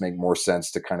does just make more sense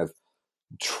to kind of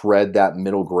tread that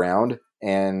middle ground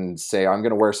and say, I'm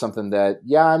going to wear something that,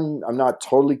 I'm not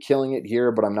totally killing it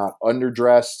here, but I'm not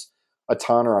underdressed a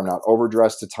ton or I'm not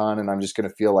overdressed a ton. And I'm just going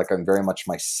to feel like I'm very much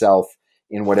myself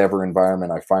in whatever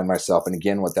environment I find myself. And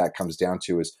again, what that comes down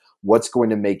to is what's going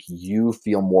to make you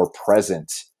feel more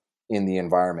present in the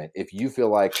environment. If you feel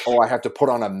like, I have to put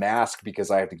on a mask because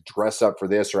I have to dress up for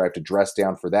this or I have to dress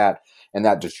down for that, and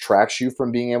that distracts you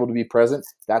from being able to be present,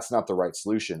 that's not the right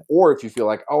solution. Or if you feel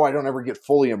like, I don't ever get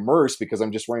fully immersed because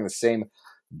I'm just wearing the same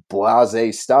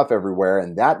blasé stuff everywhere,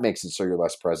 and that makes it so you're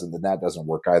less present, then that doesn't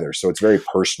work either. So it's very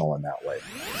personal in that way.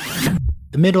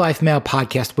 The Midlife Male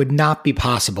podcast would not be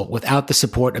possible without the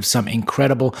support of some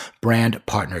incredible brand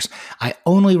partners. I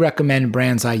only recommend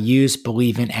brands I use,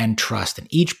 believe in, and trust, and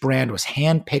each brand was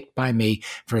handpicked by me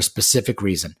for a specific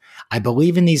reason. I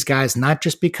believe in these guys not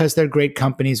just because they're great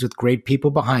companies with great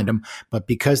people behind them, but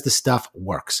because the stuff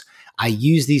works. I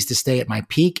use these to stay at my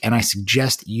peak, and I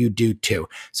suggest you do too.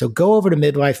 So go over to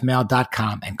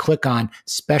midlifemale.com and click on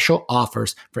special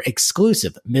offers for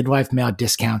exclusive Midlife Male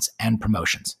discounts and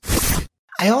promotions.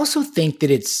 I also think that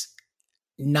it's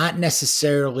not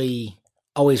necessarily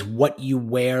always what you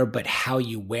wear, but how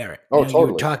you wear it. Totally.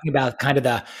 You were talking about kind of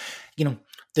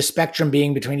the spectrum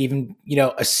being between even,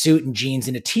 a suit and jeans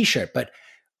and a t-shirt, but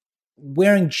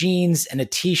wearing jeans and a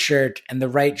t-shirt and the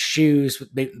right shoes with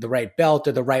the right belt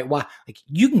or the right watch, like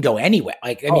you can go anywhere.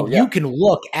 You can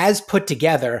look as put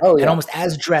together and almost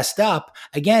as dressed up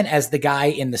again as the guy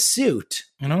in the suit.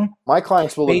 My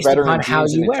clients will look better in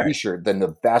jeans and a t-shirt t-shirt than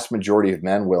the vast majority of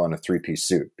men will in a 3-piece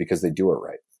suit because they do it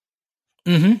right.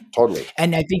 Mm-hmm. Totally.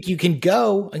 And I think you can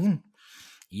go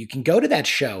to that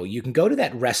show. You can go to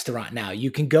that restaurant now. You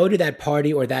can go to that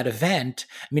party or that event.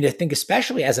 I mean, I think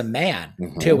especially as a man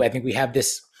too, I think we have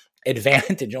this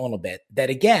advantage a little bit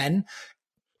that again,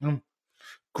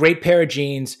 great pair of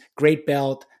jeans, great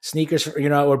belt, sneakers,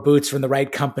 or boots from the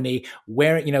right company.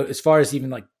 Wearing, as far as even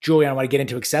like jewelry, I want to get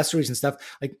into accessories and stuff.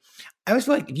 Like I always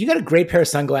feel like if you got a great pair of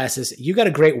sunglasses, you got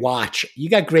a great watch, you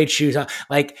got great shoes on,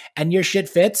 and your shit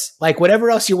fits, like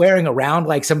whatever else you're wearing around,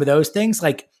 like some of those things,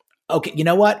 like, okay, you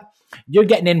know what? You're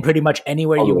getting in pretty much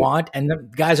anywhere you want. And the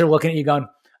guys are looking at you going,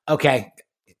 okay,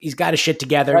 he's got his shit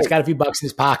together. Right. He's got a few bucks in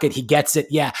his pocket. He gets it.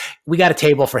 Yeah. We got a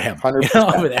table for him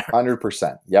 100%, over there.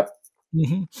 100%. Yep.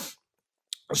 Mm-hmm.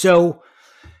 So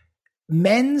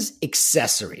men's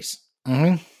accessories.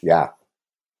 Mm-hmm. Yeah.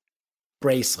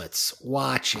 Bracelets,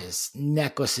 watches,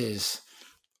 necklaces,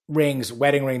 rings,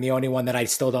 wedding ring, the only one that I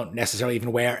still don't necessarily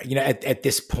even wear, at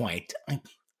this point.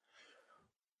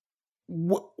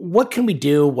 What can we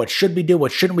do? What should we do?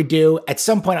 What shouldn't we do? At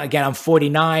some point, again, I'm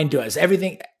 49. Does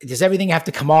everything have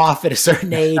to come off at a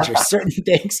certain age or certain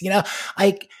things? You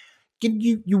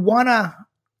want to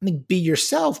be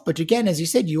yourself, but again, as you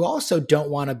said, you also don't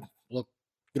want to look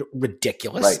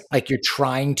ridiculous, right? Like you're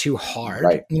trying too hard,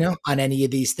 right? On any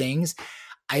of these things.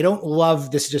 I don't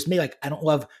love this. Is just me. Like I don't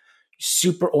love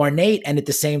super ornate, and at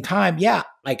the same time,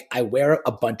 like I wear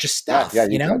a bunch of stuff. Yeah,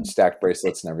 got stacked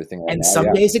bracelets and everything. Right and now,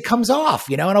 some days it comes off,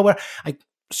 and I'll wear.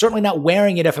 Certainly not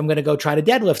wearing it if I'm going to go try to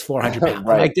deadlift 400 pounds.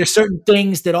 Right. Like there's certain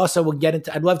things that also will get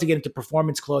into. I'd love to get into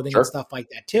performance clothing and stuff like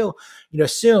that too.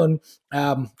 Soon,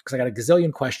 because I got a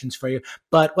gazillion questions for you.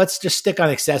 But let's just stick on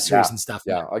accessories and stuff.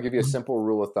 Yeah, I'll give you a simple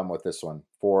rule of thumb with this one.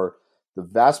 For the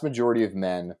vast majority of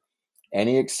men,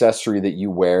 any accessory that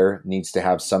you wear needs to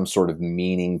have some sort of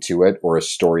meaning to it or a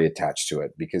story attached to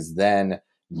it, because then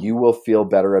you will feel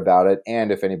better about it. And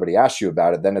if anybody asks you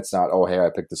about it, then it's not, oh, hey, I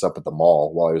picked this up at the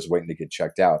mall while I was waiting to get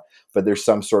checked out. But there's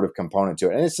some sort of component to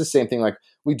it. And it's the same thing. Like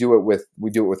we do it with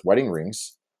wedding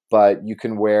rings, but you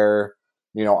can wear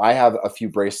I have a few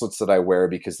bracelets that I wear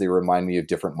because they remind me of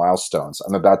different milestones.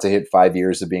 I'm about to hit 5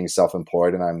 years of being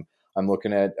self-employed, and I'm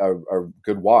looking at a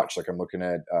good watch. Like I'm looking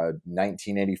at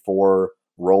 1984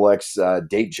 Rolex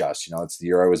Datejust. It's the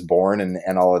year I was born,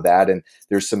 and all of that. And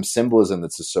there's some symbolism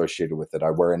that's associated with it.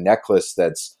 I wear a necklace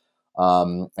that's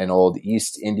an old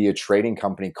East India Trading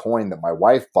Company coin that my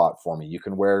wife bought for me. You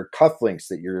can wear cufflinks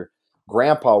that your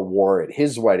grandpa wore at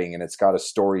his wedding, and it's got a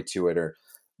story to it. Or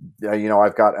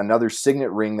I've got another signet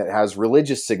ring that has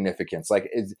religious significance. Like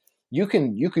you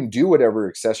can do whatever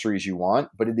accessories you want,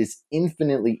 but it is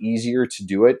infinitely easier to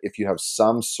do it if you have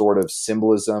some sort of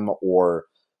symbolism or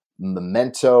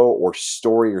memento or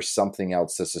story or something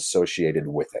else that's associated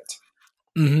with it.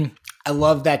 Mm-hmm. I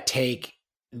love that take.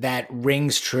 That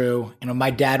rings true. My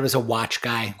dad was a watch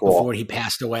guy before he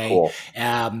passed away. Cool.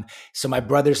 So my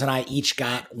brothers and I each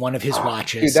got one of his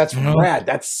watches. Dude, that's rad.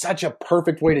 That's such a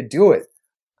perfect way to do it.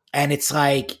 And it's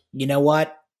like, you know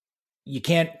what? You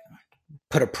can't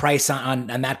put a price on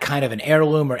that kind of an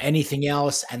heirloom or anything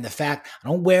else. And the fact I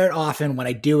don't wear it often. When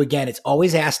I do, again, it's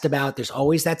always asked about. There's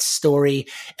always that story.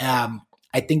 I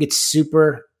think it's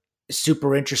super,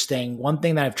 super interesting. One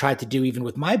thing that I've tried to do even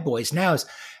with my boys now is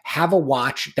have a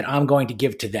watch that I'm going to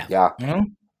give to them. Yeah.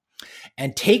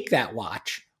 And take that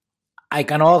watch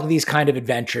like on all of these kind of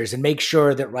adventures and make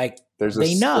sure that like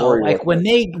they know like when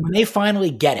they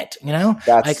finally get it, That's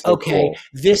like, so okay, cool.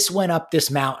 This went up this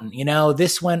mountain,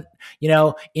 this went,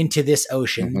 into this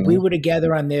ocean. Mm-hmm. We were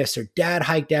together on this, or dad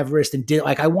hiked Everest and did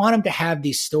like, I want them to have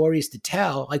these stories to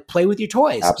tell, like play with your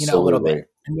toys, Absolutely. a little bit.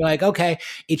 And you're like, okay,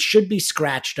 it should be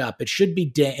scratched up. It should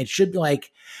be it should be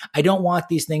like, I don't want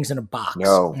these things in a box.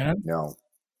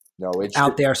 No, it's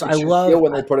out there. So I love feel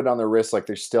when they put it on their wrist, like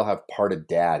they still have part of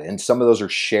dad. And some of those are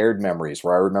shared memories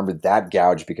where I remember that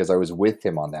gouge because I was with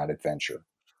him on that adventure.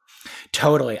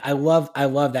 Totally. I love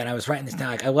that. I was writing this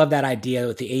down. Like, I love that idea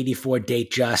with the 84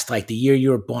 Datejust, like the year you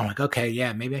were born. Like, okay,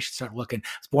 yeah, maybe I should start looking. I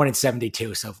was born in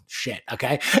 72. So shit.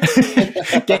 Okay.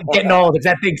 Getting old. If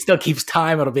that thing still keeps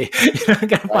time, it'll be,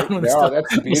 gotta find one no,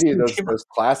 that's the beauty of those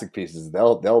classic pieces.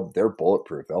 They're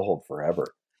bulletproof. They'll hold forever.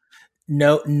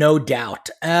 No doubt.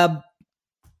 I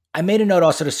made a note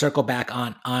also to circle back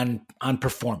on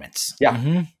performance. Yeah.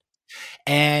 Mm-hmm.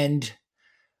 And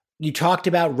you talked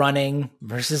about running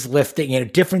versus lifting,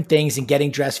 different things and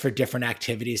getting dressed for different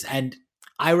activities. And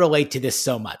I relate to this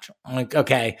so much. I'm like,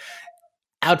 okay,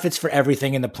 outfits for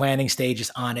everything in the planning stage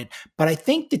is on it. But I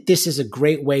think that this is a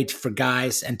great way for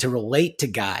guys and to relate to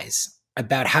guys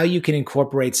about how you can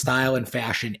incorporate style and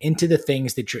fashion into the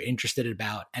things that you're interested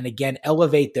about. And again,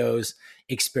 elevate those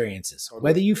experiences,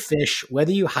 whether you fish,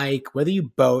 whether you hike, whether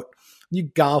you boat, you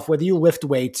golf, whether you lift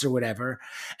weights or whatever.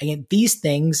 Again, these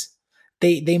things,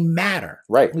 they matter.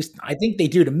 Right. At least I think they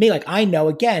do to me. Like I know,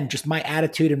 again, just my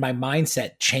attitude and my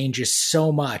mindset changes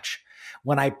so much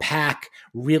when I pack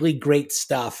really great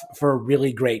stuff for a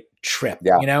really great trip,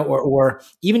 or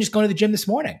even just going to the gym this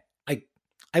morning. Like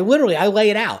I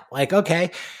lay it out like, okay,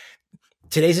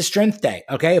 today's a strength day.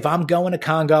 Okay. If I'm going to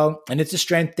Congo and it's a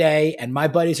strength day and my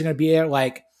buddies are going to be there,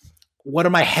 like, what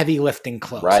are my heavy lifting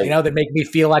clothes, that make me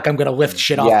feel like I'm going to lift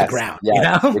shit off the ground,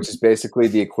 which is basically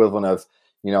the equivalent of,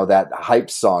 that hype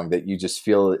song that you just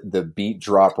feel the beat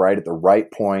drop right at the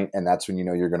right point. And that's when,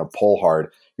 you're going to pull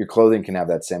hard. Your clothing can have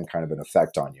that same kind of an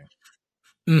effect on you.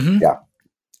 Mm-hmm. Yeah.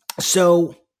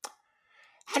 So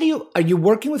are you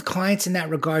working with clients in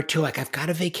that regard too? Like I've got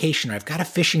a vacation or I've got a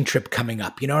fishing trip coming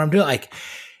up, what I'm doing? Like,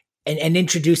 and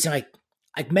introducing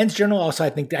like Men's Journal also, I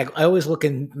think I always look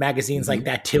in magazines like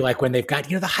that too. Like when they've got,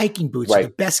 the hiking boots, or the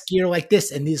best gear like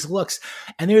this and these looks.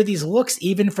 And there are these looks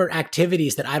even for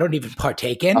activities that I don't even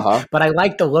partake in, but I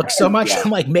like the look so much.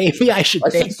 I'm like, maybe I should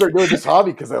start doing this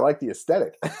hobby because I like the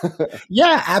aesthetic.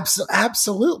 Yeah,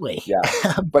 absolutely. Yeah.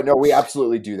 But no, we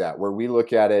absolutely do that where we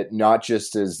look at it not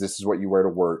just as this is what you wear to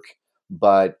work,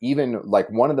 but even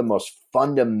like one of the most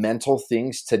fundamental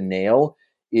things to nail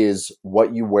is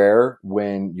what you wear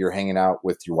when you're hanging out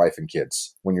with your wife and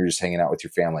kids, when you're just hanging out with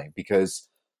your family, because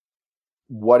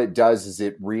what it does is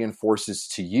it reinforces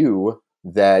to you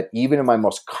that even in my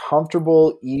most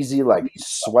comfortable, easy, like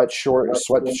sweat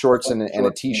shorts and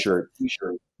a t-shirt,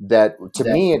 that to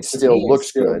me, it still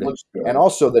looks good. And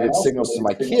also that it signals to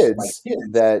my kids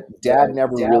that dad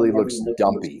never really looks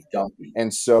dumpy.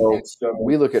 And so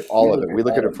we look at all of it. We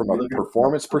look at it from a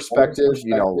performance perspective,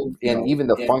 and even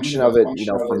the function of it,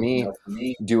 for me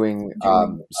doing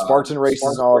Spartan races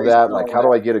and all of that, like how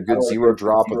do I get a good zero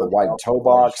drop with a wide toe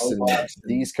box and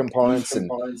these components, and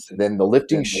then the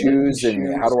lifting shoes,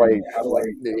 and how do I,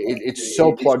 it's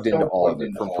so plugged into all of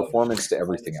it from performance to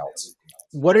everything else.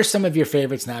 What are some of your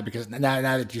favorites now? Because now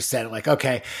that you said it, like,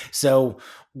 okay, so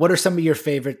what are some of your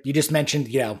favorite? You just mentioned,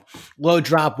 low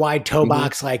drop, wide toe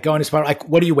box, like going to spot. Like,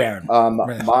 what are you wearing?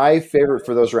 My favorite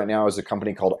for those right now is a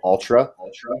company called Ultra,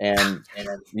 and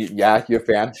yeah, you a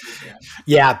fan?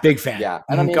 Yeah, big fan. Yeah,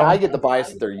 and I mean, I get the bias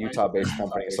that they're a Utah-based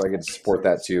company, so I get to support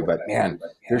that too. But man,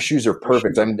 their shoes are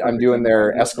perfect. I'm doing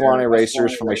their Escalante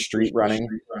racers for my street running.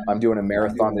 I'm doing a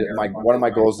marathon. One of my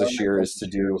goals this year is to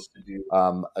do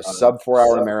a sub 4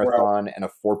 hour marathon and a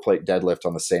 4-plate deadlift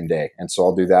on the same day, and so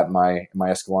I'll do that in my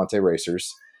Escalante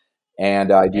racers,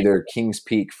 and I do their Kings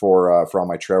Peak for all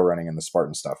my trail running and the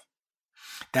Spartan stuff.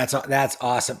 That's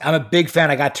awesome. I'm a big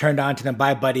fan. I got turned on to them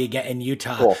by a buddy again in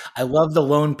Utah. Cool. I love the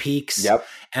Lone Peaks. Yep.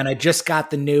 And I just got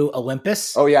the new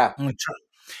Olympus. Oh yeah.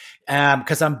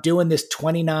 Because I'm doing this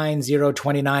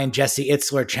 29-0-29 Jesse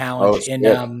Itzler challenge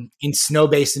in Snow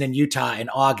Basin in Utah in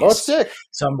August. Oh, sick.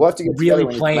 So I'm really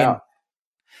playing.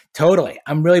 Totally.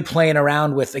 I'm really playing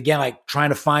around with, again, like trying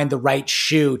to find the right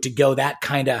shoe to go that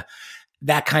kind of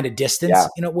distance,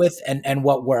 with and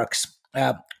what works.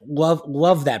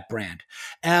 Love that brand.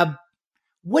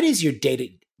 What is your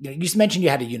day-to-day? You just mentioned you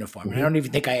had a uniform. Mm-hmm. I don't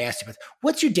even think I asked you, but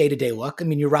what's your day-to-day look? I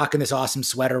mean, you're rocking this awesome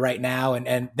sweater right now.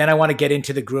 And then I want to get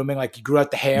into the grooming. Like you grew out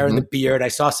the hair and the beard. I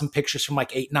saw some pictures from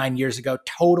like 8-9 years ago.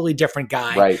 Totally different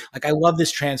guy. Right. Like I love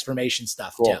this transformation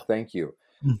stuff too. Thank you.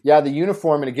 Yeah, the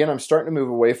uniform. And again, I'm starting to move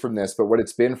away from this, but what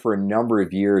it's been for a number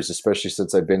of years, especially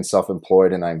since I've been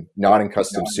self-employed and I'm not in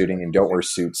custom suiting and don't wear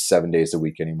suits 7 days a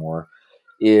week anymore,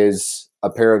 is a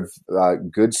pair of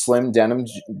good slim denim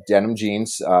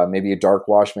jeans, maybe a dark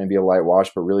wash, maybe a light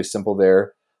wash, but really simple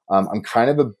there. I'm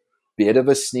kind of a bit of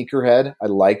a sneakerhead. I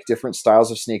like different styles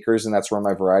of sneakers, and that's where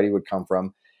my variety would come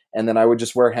from. And then I would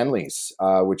just wear Henleys,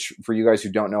 which for you guys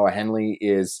who don't know, a Henley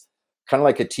is kind of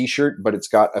like a t-shirt, but it's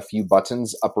got a few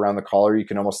buttons up around the collar. You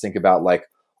can almost think about like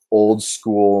old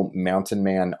school mountain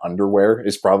man underwear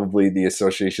is probably the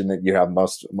association that you have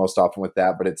most often with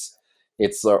that. But it's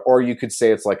or you could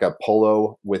say it's like a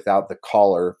polo without the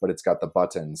collar, but it's got the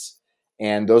buttons.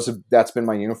 And that's been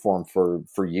my uniform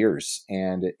for years,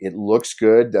 and it looks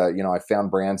good. I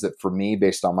found brands that for me,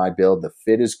 based on my build, the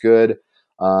fit is good.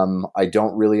 I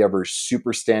don't really ever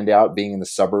super stand out being in the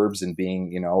suburbs and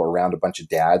being, around a bunch of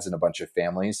dads and a bunch of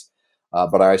families.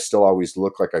 But I still always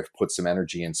look like I've put some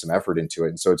energy and some effort into it.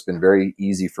 And so it's been very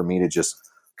easy for me to just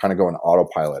kind of go on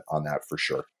autopilot on that for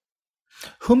sure.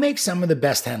 Who makes some of the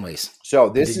best Henleys?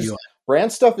 So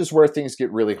brand stuff is where things get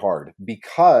really hard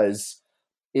because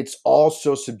it's all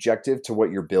so subjective to what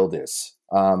your build is.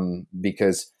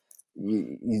 Because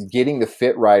getting the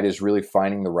fit right is really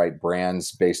finding the right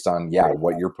brands based on,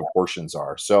 what your proportions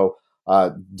are. So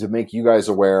to make you guys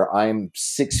aware, I'm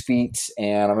 6 feet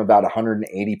and I'm about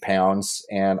 180 pounds,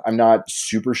 and I'm not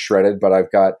super shredded, but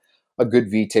I've got a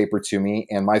good V taper to me.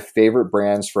 And my favorite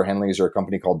brands for Henleys are a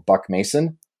company called Buck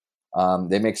Mason.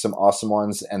 They make some awesome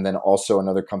ones. And then also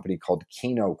another company called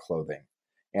Kino Clothing,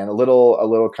 and a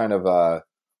little kind of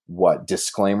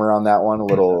disclaimer on that one. A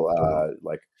little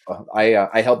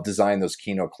I helped design those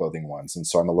Kino Clothing ones, and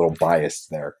so I'm a little biased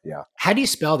there. Yeah. How do you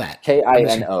spell that?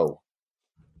 Kino.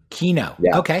 Kino.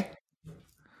 Yeah. Okay.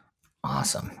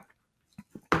 Awesome.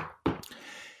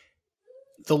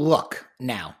 The look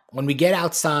now, when we get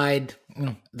outside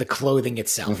the clothing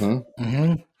itself,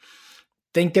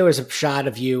 think there was a shot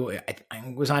of you.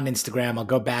 I was on Instagram. I'll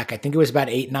go back. I think it was about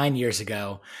 8-9 years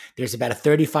ago. There's about a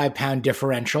 35-pound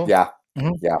differential. Yeah.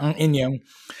 In you.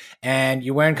 And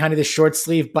you're wearing kind of the short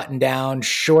sleeve button down,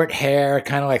 short hair,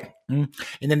 kind of like, and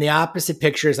then the opposite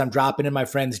picture is I'm dropping in my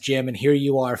friend's gym, and here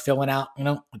you are filling out,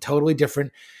 a totally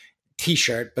different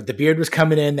t-shirt, but the beard was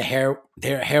coming in, the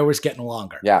hair was getting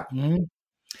longer. Yeah.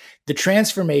 The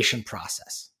transformation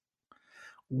process.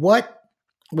 What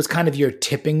was kind of your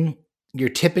tipping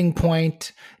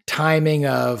point, timing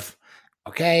of,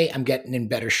 okay, I'm getting in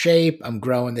better shape, I'm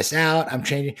growing this out, I'm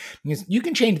changing. You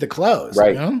can change the clothes,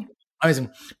 right?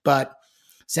 But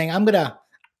saying I'm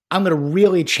gonna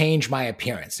really change my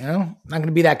appearance. I'm not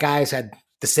gonna be that guy who's had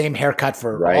the same haircut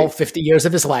for all 50 years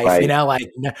of his life,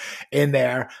 in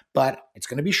there. But it's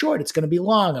gonna be short, it's gonna be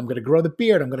long. I'm gonna grow the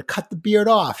beard, I'm gonna cut the beard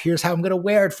off. Here's how I'm gonna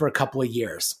wear it for a couple of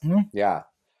years. Yeah.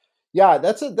 Yeah,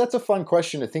 that's a fun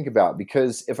question to think about,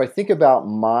 because if I think about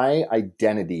my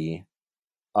identity,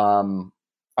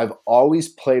 I've always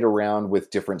played around with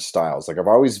different styles. Like I've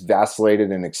always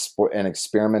vacillated and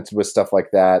experimented with stuff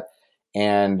like that.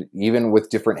 And even with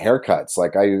different haircuts,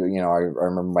 like I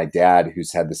remember my dad,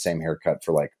 who's had the same haircut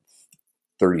for like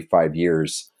 35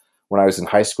 years. When I was in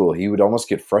high school, he would almost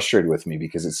get frustrated with me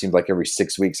because it seemed like every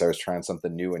 6 weeks I was trying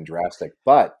something new and drastic.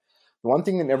 But the one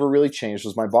thing that never really changed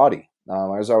was my body.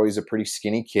 I was always a pretty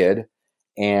skinny kid,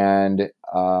 and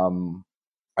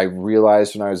I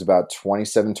realized when I was about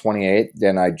 27, 28,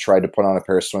 then I tried to put on a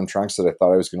pair of swim trunks that I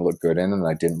thought I was going to look good in, and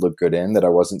I didn't look good in, that I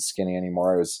wasn't skinny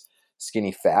anymore. I was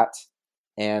skinny fat.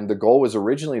 And the goal was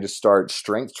originally to start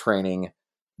strength training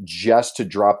just to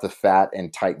drop the fat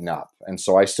and tighten up. And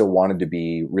so I still wanted to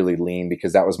be really lean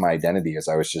because that was my identity, as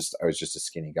I was just a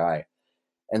skinny guy.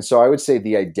 And so I would say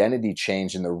the identity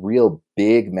change and the real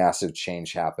big, massive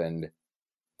change happened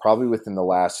probably within the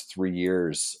last 3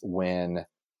 years, when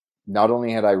not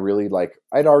only had I really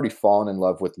I'd already fallen in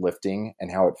love with lifting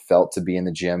and how it felt to be in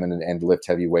the gym and lift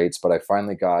heavy weights, but I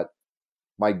finally got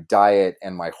my diet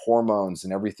and my hormones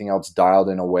and everything else dialed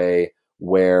in a way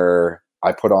where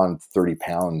I put on 30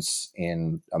 pounds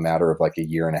in a matter of like a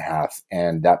year and a half.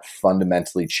 And that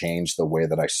fundamentally changed the way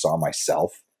that I saw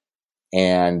myself.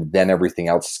 And then everything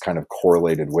else is kind of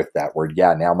correlated with that, where,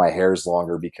 yeah, now my hair is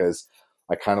longer because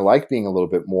I kind of like being a little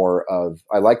bit more of,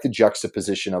 I like the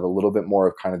juxtaposition of a little bit more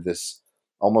of kind of this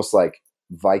almost like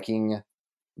Viking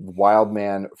wild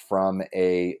man from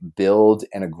a build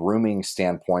and a grooming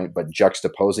standpoint, but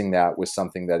juxtaposing that with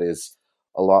something that is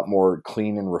a lot more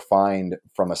clean and refined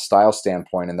from a style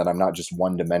standpoint. And that I'm not just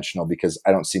one dimensional, because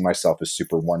I don't see myself as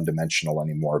super one dimensional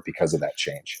anymore because of that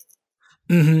change.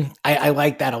 Mm-hmm. I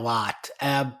like that a lot.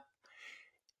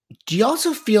 Do you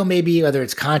also feel, maybe whether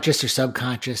it's conscious or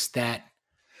subconscious, that,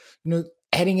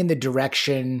 heading in the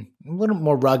direction a little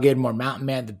more rugged, more mountain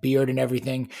man, the beard and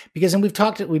everything? Because, and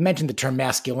we mentioned the term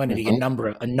masculinity a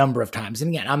number of times.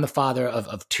 And again, I'm the father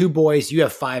of 2 boys. You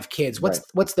have 5 kids.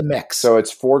 What's the mix? So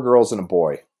it's 4 girls and a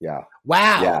boy. Yeah.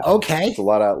 Wow. Yeah. Okay. It's a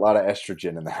lot of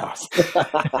estrogen in the house.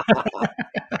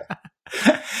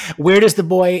 Where does the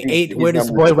boy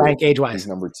rank age-wise? He's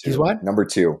number 2. He's what? Number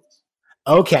 2.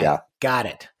 Okay. Yeah. Got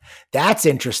it. That's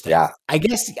interesting. Yeah. I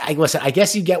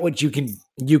guess you get what you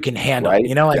can handle.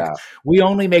 Right? We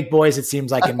only make boys, it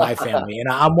seems like, in my family. And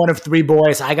I'm one of 3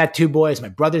 boys. I got 2 boys. My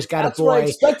brother's got a boy. What I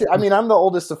expected. I mean, I'm the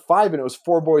oldest of 5, and it was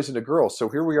 4 boys and a girl. So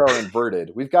here we are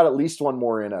inverted. We've got at least one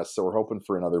more in us. So we're hoping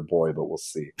for another boy, but we'll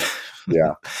see.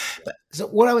 Yeah. So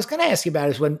what I was going to ask you about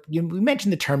is, when we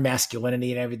mentioned the term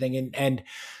masculinity and everything, and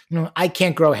I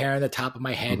can't grow hair on the top of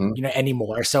my head,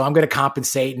 anymore. So I'm going to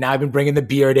compensate. Now I've been bringing the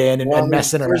beard in and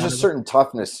messing around. There's a certain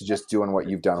toughness to just doing what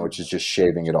you've done, which is just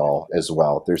shaving it all as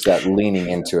well. There's that leaning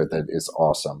into it that is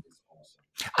awesome.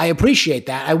 I appreciate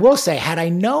that. I will say, had I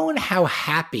known how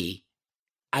happy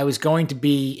I was going to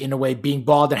be, in a way, being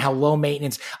bald and how low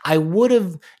maintenance, I would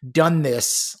have done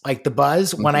this like the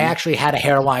Buzz when I actually had a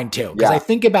hairline too. Because I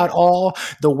think about all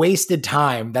the wasted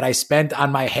time that I spent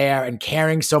on my hair and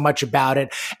caring so much about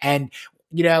it. And,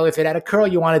 if it had a curl,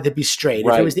 you wanted to be straight.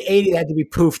 Right. If it was the 80, it had to be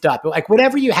poofed up. Like,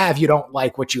 whatever you have, you don't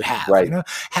like what you have. Right.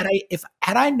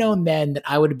 Had I known then that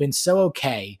I would have been so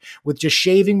okay with just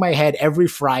shaving my head every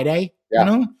Friday,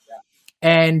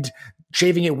 and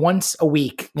shaving it once a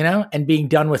week, and being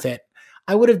done with it,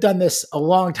 I would have done this a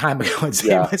long time ago and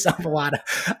saved myself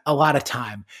a lot of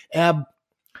time.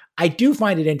 I do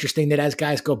find it interesting that as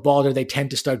guys go balder, they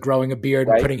tend to start growing a beard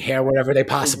and putting hair wherever they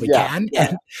possibly can.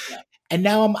 Yeah. And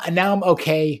now I'm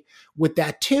okay with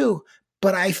that too.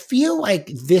 But I feel like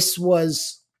this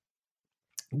was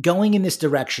going in this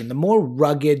direction. The more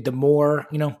rugged, the more,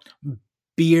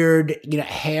 beard,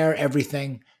 hair,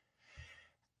 everything.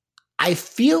 I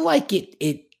feel like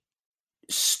it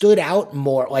stood out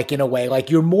more, like, in a way, like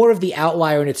you're more of the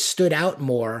outlier and it stood out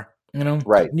more,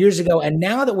 years ago. And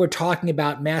now that we're talking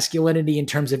about masculinity in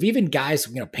terms of even guys,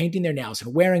 painting their nails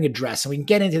and wearing a dress, and we can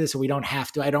get into this and we don't have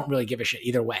to, I don't really give a shit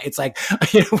either way. It's like,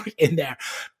 in there.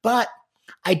 But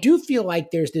I do feel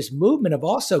like there's this movement of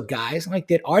also guys like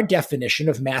that. Our definition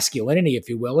of masculinity, if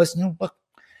you will, is, look,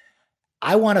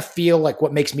 I want to feel like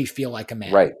what makes me feel like a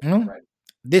man. Right. Right.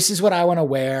 This is what I want to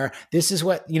wear. This is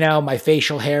what, my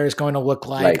facial hair is going to look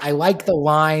like. Right. I like the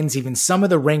lines, even some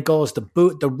of the wrinkles, the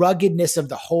ruggedness of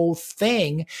the whole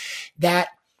thing, that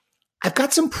I've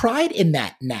got some pride in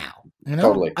that now.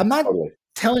 Totally. I'm not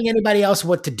telling anybody else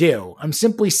what to do. I'm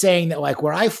simply saying that, like,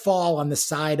 where I fall on the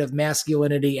side of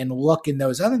masculinity and look and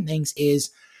those other things is,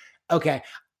 okay,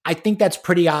 I think that's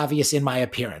pretty obvious in my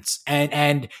appearance.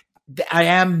 And I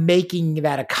am making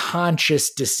that a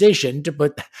conscious decision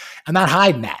but I'm not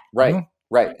hiding that. Right.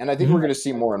 Right. And I think we're going to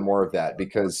see more and more of that,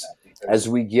 because as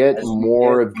we get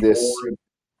more of this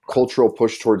cultural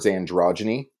push towards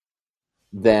androgyny,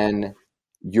 then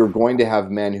you're going to have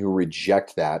men who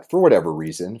reject that for whatever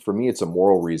reason. For me, it's a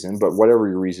moral reason, but whatever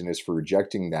your reason is for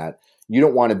rejecting that, you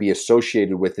don't want to be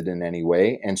associated with it in any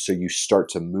way. And so you start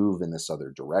to move in this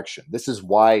other direction. This is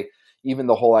why even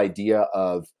the whole idea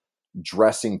of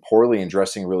dressing poorly and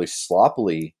dressing really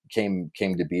sloppily came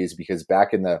to be, is because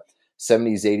back in the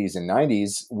 70s, 80s, and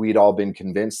 90s, we'd all been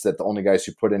convinced that the only guys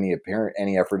who put any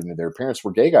effort into their appearance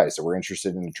were gay guys that were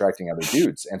interested in attracting other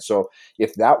dudes. And so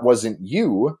if that wasn't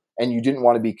you and you didn't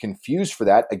want to be confused for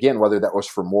that, again, whether that was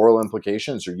for moral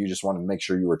implications or you just wanted to make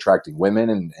sure you were attracting women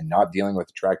and not dealing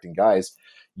with attracting guys,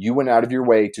 you went out of your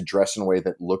way to dress in a way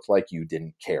that looked like you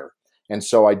didn't care. And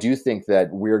so I do think that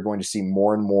we're going to see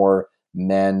more and more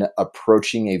men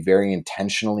approaching a very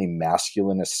intentionally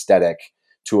masculine aesthetic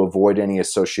to avoid any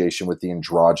association with the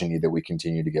androgyny that we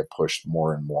continue to get pushed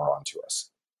more and more onto us.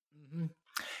 Mm-hmm.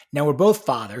 Now we're both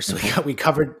fathers, so we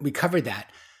covered that.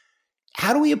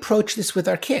 How do we approach this with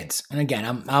our kids? And again,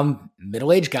 I'm a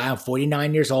middle-aged guy. I'm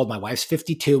 49 years old. My wife's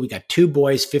 52. We got two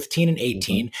boys, 15 and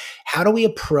 18. Mm-hmm. How do we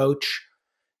approach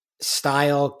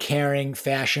style, caring,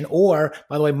 fashion? Or,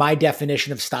 by the way, my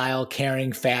definition of style,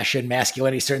 caring, fashion,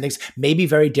 masculinity, certain things may be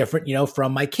very different,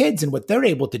 from my kids and what they're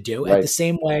able to do. Right. At the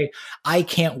same way, I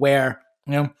can't wear,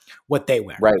 what they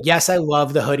wear. Right. Yes, I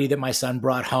love the hoodie that my son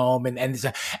brought home and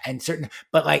certain,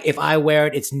 but like if I wear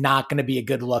it, it's not going to be a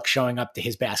good look showing up to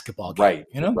his basketball game.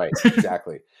 Right. Right.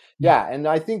 Exactly. Yeah. And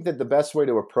I think that the best way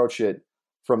to approach it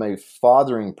from a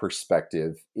fathering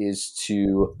perspective is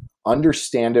to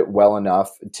understand it well enough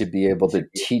to be able to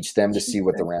teach them to see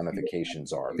what the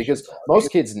ramifications are. Because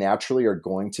most kids naturally are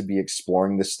going to be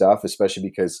exploring this stuff, especially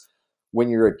because when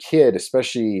you're a kid,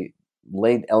 especially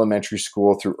late elementary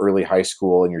school through early high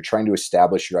school, and you're trying to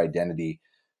establish your identity,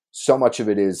 so much of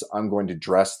it is I'm going to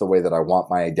dress the way that I want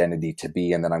my identity to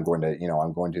be. And then I'm going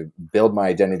to build my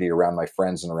identity around my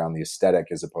friends and around the aesthetic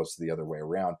as opposed to the other way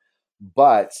around.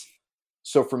 But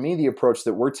so for me, the approach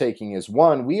that we're taking is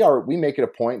one, we make it a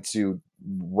point to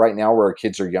right now where our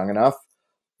kids are young enough,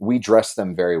 we dress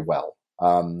them very well.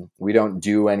 We don't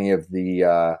do any of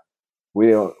the,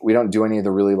 we don't do any of the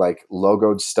really like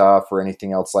logoed stuff or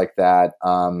anything else like that.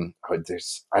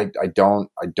 I don't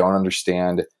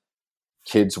understand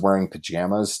kids wearing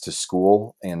pajamas to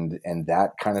school and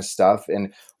that kind of stuff.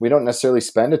 And we don't necessarily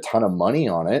spend a ton of money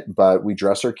on it, but we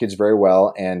dress our kids very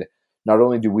well. And not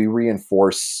only do we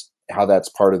reinforce how that's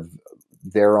part of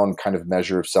their own kind of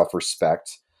measure of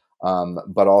self-respect,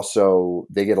 but also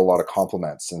they get a lot of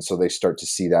compliments. And so they start to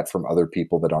see that from other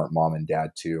people that aren't mom and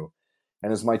dad too.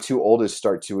 And as my two oldest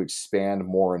start to expand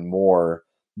more and more,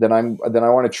 then I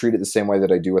want to treat it the same way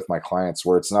that I do with my clients,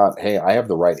 where it's not, hey, I have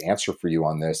the right answer for you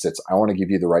on this. It's, I want to give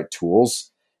you the right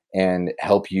tools and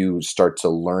help you start to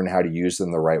learn how to use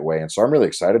them the right way. And so I'm really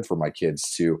excited for my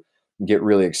kids to get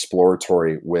really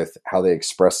exploratory with how they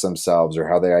express themselves or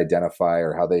how they identify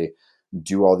or how they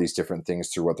do all these different things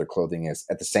through what their clothing is.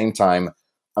 At the same time,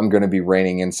 I'm going to be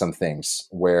reining in some things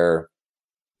where,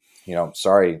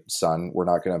 sorry, son, we're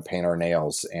not going to paint our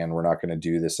nails and we're not going to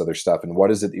do this other stuff. And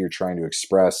what is it that you're trying to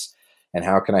express? And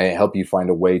how can I help you find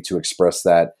a way to express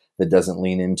that doesn't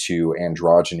lean into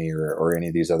androgyny or any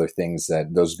of these other things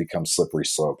that those become slippery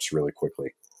slopes really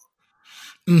quickly?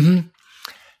 Mm-hmm.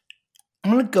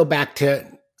 I'm going to go back to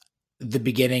the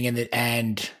beginning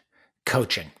and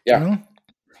coaching. Yeah.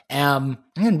 And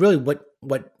really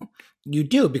what you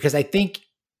do, because I think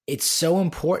it's so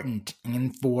important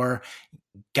for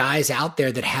guys out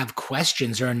there that have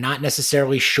questions or are not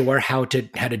necessarily sure how to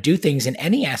do things in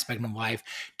any aspect of life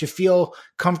to feel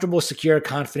comfortable, secure,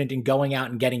 confident in going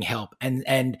out and getting help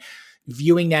and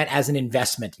viewing that as an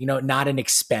investment, not an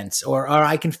expense, or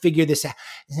I can figure this out.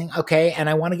 Saying, okay, and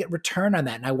I want to get return on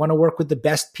that, and I want to work with the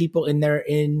best people in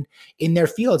their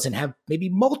fields and have maybe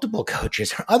multiple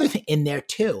coaches or other things in there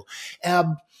too.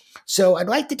 So I'd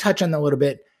like to touch on that a little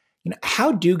bit.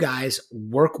 How do guys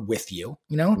work with you?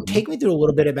 Mm-hmm. Take me through a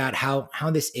little bit about how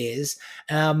this is,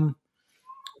 kind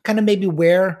of maybe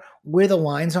where the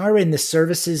lines are in the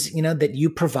services, that you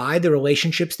provide, the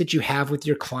relationships that you have with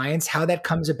your clients, how that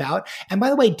comes about. And by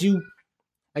the way, do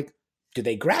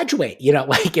they graduate,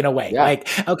 like in a way, like,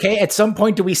 okay, at some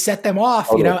point, do we set them off,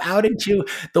 out into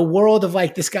the world of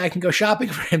like, this guy can go shopping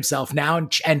for himself now.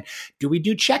 And do we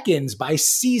do check-ins by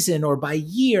season or by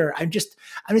year? I'm just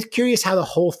curious how the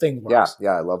whole thing works.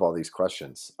 Yeah. I love all these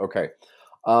questions. Okay.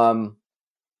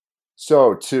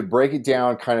 So to break it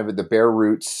down kind of at the bare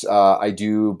roots, I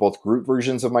do both group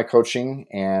versions of my coaching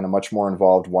and a much more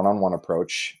involved one-on-one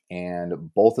approach.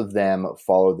 And both of them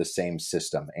follow the same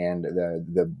system. And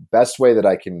the best way that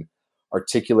I can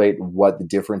articulate what the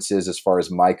difference is as far as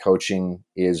my coaching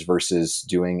is versus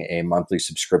doing a monthly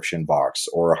subscription box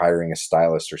or hiring a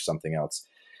stylist or something else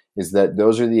is that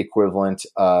those are the equivalent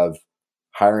of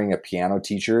hiring a piano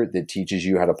teacher that teaches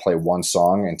you how to play one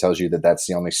song and tells you that that's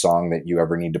the only song that you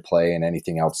ever need to play and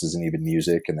anything else isn't even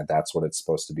music and that's what it's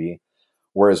supposed to be.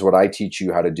 Whereas what I teach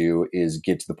you how to do is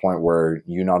get to the point where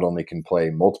you not only can play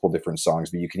multiple different songs,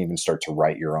 but you can even start to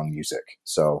write your own music.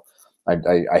 So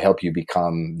I help you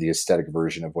become the aesthetic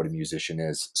version of what a musician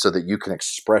is, so that you can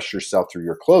express yourself through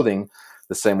your clothing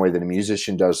the same way that a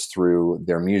musician does through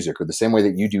their music, or the same way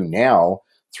that you do now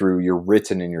through your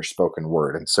written and your spoken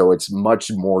word. And so it's much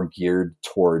more geared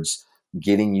towards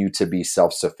getting you to be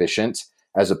self-sufficient,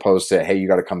 as opposed to, hey, you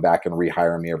got to come back and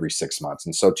rehire me every 6 months.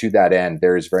 And so to that end,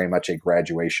 there is very much a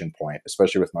graduation point,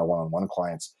 especially with my one-on-one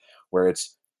clients, where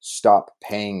it's stop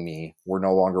paying me. We're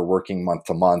no longer working month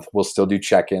to month. We'll still do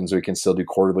check-ins. We can still do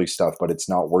quarterly stuff, but it's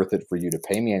not worth it for you to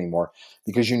pay me anymore,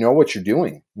 because you know what you're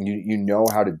doing. You know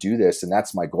how to do this. And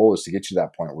that's my goal, is to get you to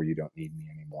that point where you don't need me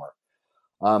anymore.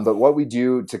 But what we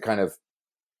do to kind of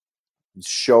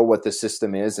show what the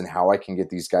system is and how I can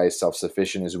get these guys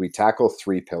self-sufficient is we tackle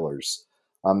 3 pillars.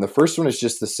 The first one is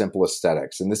just the simple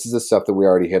aesthetics. And this is the stuff that we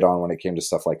already hit on when it came to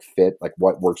stuff like fit, like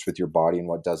what works with your body and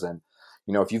what doesn't.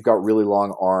 You know, if you've got really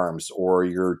long arms, or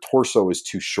your torso is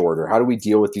too short, or how do we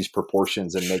deal with these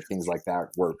proportions and make things like that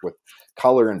work with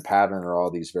color and pattern, or all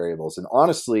these variables. And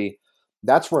honestly,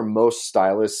 that's where most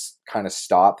stylists kind of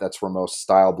stop. That's where most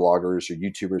style bloggers or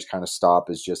YouTubers kind of stop,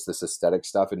 is just this aesthetic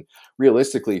stuff. And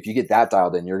realistically, if you get that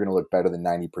dialed in, you're going to look better than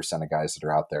 90% of guys that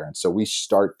are out there. And so we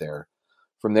start there.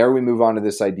 From there, we move on to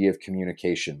this idea of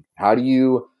communication. How do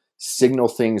you signal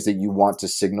things that you want to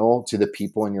signal to the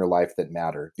people in your life that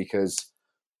matter? Because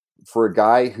for a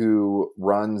guy who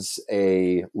runs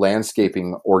a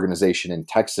landscaping organization in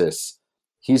Texas,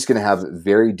 he's going to have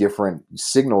very different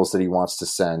signals that he wants to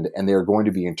send, and they're going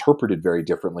to be interpreted very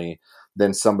differently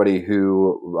than somebody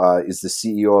who is the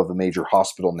CEO of a major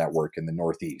hospital network in the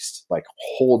Northeast, like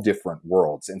whole different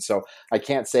worlds. And so I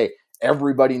can't say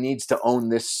everybody needs to own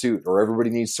this suit, or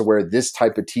everybody needs to wear this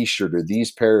type of t-shirt, or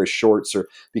these pair of shorts, or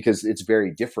because it's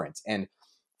very different. And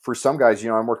for some guys,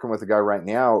 I'm working with a guy right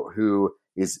now who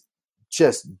is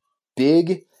just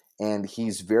big, and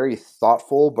he's very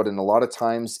thoughtful, but in a lot of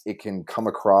times it can come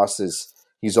across as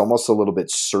he's almost a little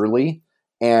bit surly.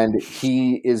 And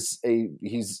he's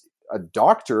a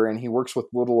doctor, and he works with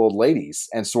little old ladies.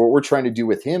 And so what we're trying to do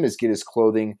with him is get his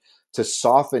clothing to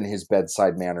soften his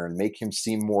bedside manner and make him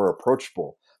seem more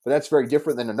approachable. But that's very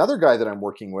different than another guy that I'm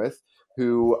working with,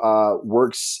 who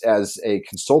works as a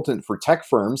consultant for tech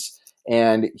firms.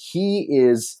 And he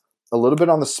is a little bit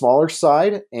on the smaller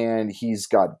side, and he's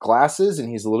got glasses, and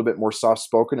he's a little bit more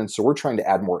soft-spoken. And so we're trying to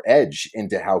add more edge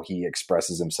into how he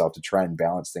expresses himself to try and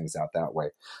balance things out that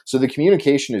way. So the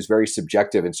communication is very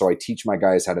subjective. And so I teach my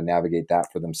guys how to navigate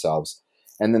that for themselves.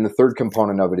 And then the third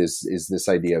component of it is this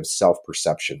idea of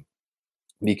self-perception.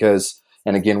 Because,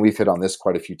 and again, we've hit on this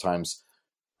quite a few times,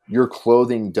 your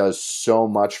clothing does so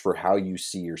much for how you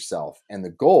see yourself. And the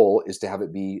goal is to have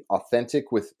it be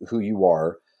authentic with who you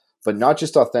are, but not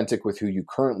just authentic with who you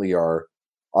currently are,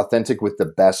 authentic with the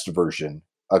best version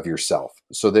of yourself.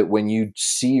 So that when you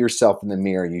see yourself in the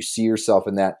mirror, you see yourself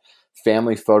in that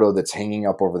family photo that's hanging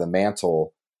up over the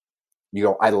mantle, you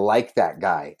go, I like that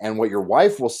guy. And what your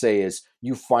wife will say is,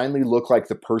 you finally look like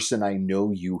the person I know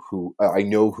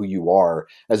who you are,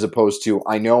 as opposed to,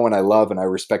 I know and I love and I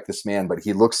respect this man, but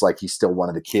he looks like he's still one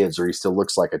of the kids, or he still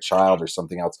looks like a child or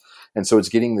something else. And so it's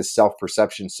getting this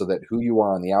self-perception so that who you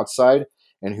are on the outside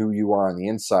and who you are on the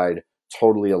inside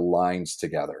totally aligns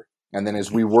together. And then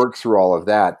as we work through all of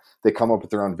that, they come up with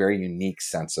their own very unique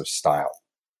sense of style.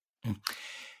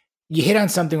 You hit on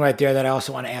something right there that I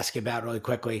also want to ask you about really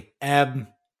quickly.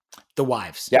 The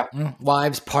wives. Yeah.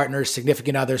 Wives, partners,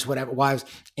 significant others, whatever, wives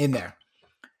in there.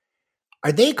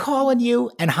 Are they calling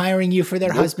you and hiring you for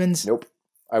their husbands? Nope.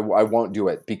 I won't do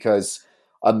it, because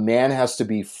a man has to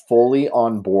be fully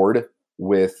on board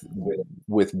with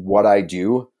what I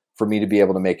do for me to be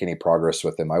able to make any progress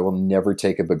with them. I will never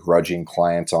take a begrudging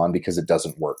client on because it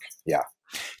doesn't work. Yeah.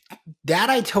 That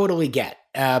I totally get.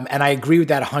 And I agree with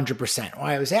that 100%.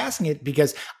 Why I was asking it,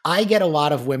 because I get a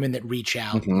lot of women that reach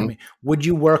out. Mm-hmm. I mean, would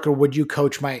you work, or would you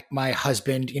coach my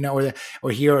husband,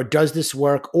 or does this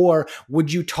work? Or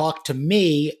would you talk to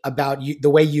me about the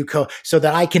way you coach, so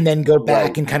that I can then go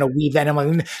back and kind of weave that? And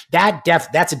I'm like,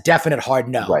 that's a definite hard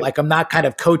no. Right. Like, I'm not kind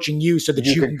of coaching you so that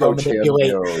you can go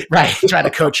manipulate, him, no. right? Try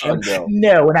to coach him.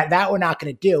 No, we're not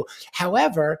going to do.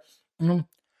 However,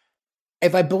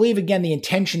 if I believe, again, the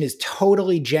intention is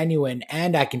totally genuine,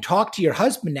 and I can talk to your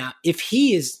husband now, if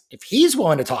he's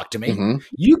willing to talk to me,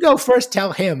 you go first,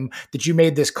 tell him that you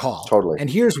made this call. Totally. And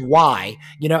here's why,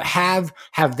 have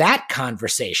that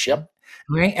conversation. Yep.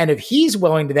 Right. And if he's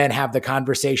willing to then have the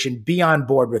conversation, be on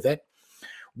board with it,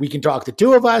 we can talk the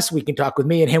two of us, we can talk with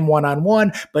me and him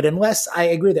one-on-one. But unless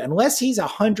he's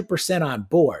 100% on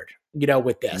board,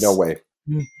 with this. No way.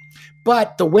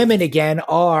 But the women, again,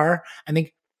 are, I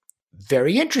think,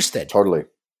 very interested. Totally.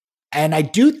 And I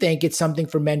do think it's something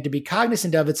for men to be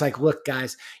cognizant of. It's like, look,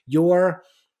 guys, your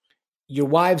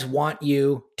wives want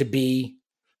you to be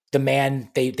the man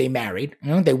they married.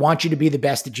 They want you to be the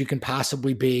best that you can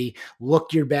possibly be,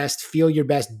 look your best, feel your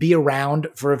best, be around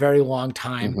for a very long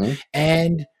time,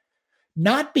 and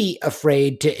not be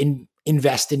afraid to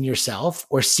invest in yourself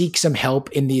or seek some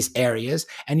help in these areas.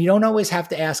 And you don't always have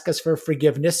to ask us for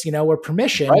forgiveness, or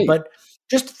permission, but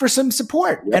just for some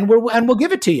support, and we'll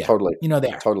give it to you. Totally.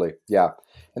 There. Totally. Yeah.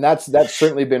 And that's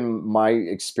certainly been my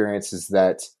experience, is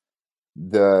that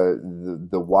the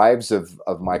wives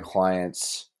of my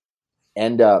clients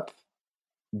end up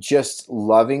just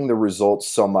loving the results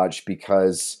so much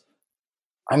because,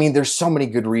 I mean, there's so many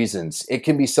good reasons. It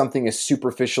can be something as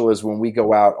superficial as when we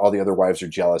go out, all the other wives are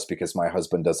jealous because my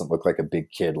husband doesn't look like a big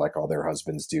kid like all their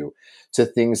husbands do, to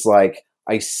things like,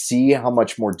 I see how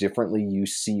much more differently you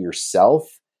see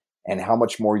yourself and how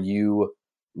much more you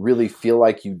really feel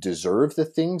like you deserve the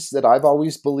things that I've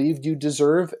always believed you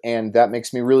deserve. And that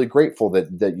makes me really grateful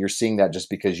that you're seeing that just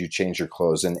because you change your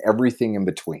clothes, and everything in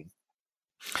between.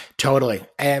 Totally.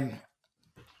 And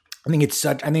I think it's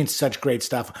such great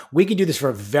stuff. We could do this for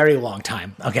a very long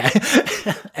time. Okay.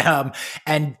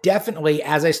 And definitely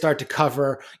as I start to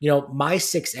cover, my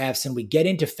 6 F's and we get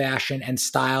into fashion and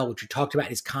style, which we talked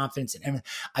about is confidence, and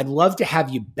I'd love to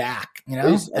have you back,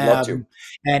 Please, I'd love to.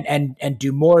 And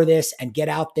do more of this and get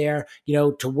out there,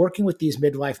 to working with these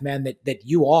midlife men that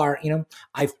you are,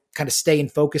 I've kind of stay and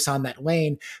focus on that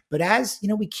lane. But as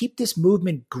we keep this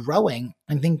movement growing,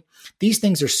 I think these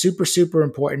things are super, super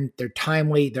important. They're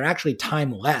timely. They're actually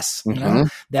timeless,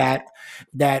 that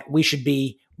we should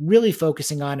be really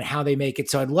focusing on how they make it.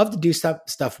 So I'd love to do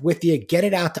stuff with you, get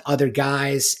it out to other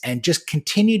guys, and just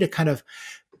continue to kind of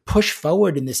push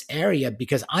forward in this area,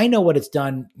 because I know what it's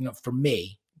done, for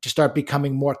me to start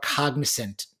becoming more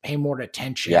cognizant, pay more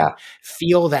attention,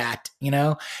 feel that,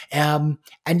 and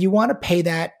you want to pay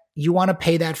that. You want to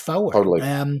pay that forward. Totally.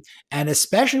 And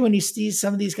especially when you see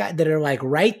some of these guys that are like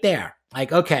right there,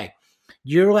 like, okay,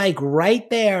 you're like right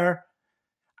there.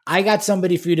 I got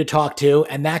somebody for you to talk to.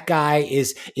 And that guy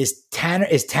is Tanner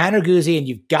Guzy, and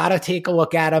you've got to take a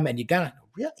look at him, and you got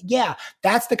to,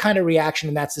 that's the kind of reaction.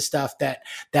 And that's the stuff that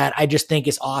I just think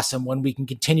is awesome, when we can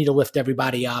continue to lift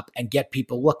everybody up and get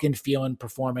people looking, feeling,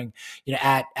 performing,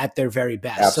 at their very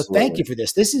best. Absolutely. So thank you for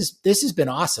this. This has been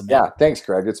awesome, man. Yeah. Thanks,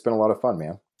 Greg. It's been a lot of fun,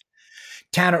 man.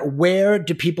 Tanner, where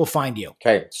do people find you?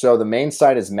 Okay. So the main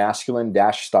site is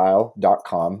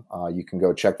masculine-style.com. You can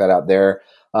go check that out there.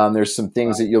 There's some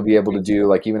things that you'll be able to do,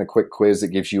 like even a quick quiz that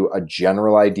gives you a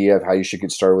general idea of how you should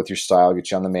get started with your style, get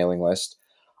you on the mailing list.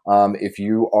 If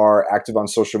you are active on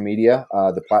social media,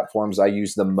 the platforms I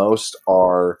use the most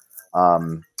are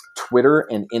Twitter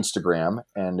and Instagram,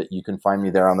 and you can find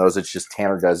me there on those. It's just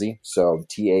Tanner Guzy, so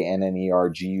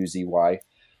TannerGuzy.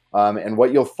 And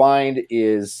what you'll find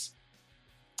is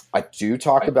I do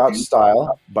talk about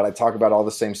style, but I talk about all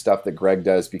the same stuff that Greg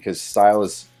does, because style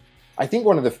is, I think,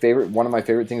 one of my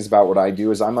favorite things about what I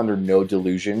do is I'm under no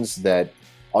delusions that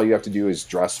all you have to do is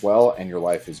dress well and your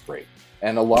life is great.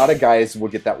 And a lot of guys will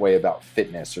get that way about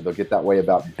fitness, or they'll get that way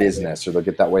about business, or they'll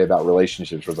get that way about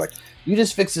relationships, where it's like, you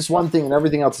just fix this one thing and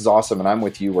everything else is awesome. And I'm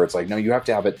with you, where it's like, no, you have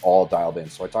to have it all dialed in.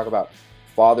 So I talk about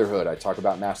fatherhood. I talk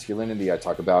about masculinity. I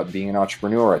talk about being an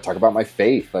entrepreneur. I talk about my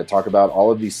faith. I talk about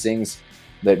all of these things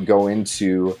that go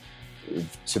into,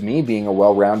 to me, being a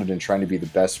well-rounded and trying to be the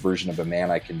best version of a man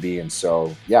I can be. And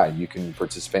so, you can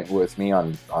participate with me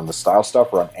on the style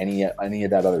stuff, or on any of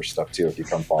that other stuff too, if you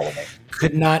come follow me.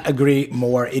 Could not agree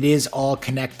more. It is all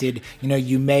connected.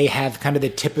 You may have kind of the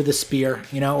tip of the spear,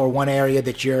 or one area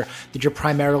that you're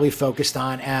primarily focused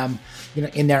on,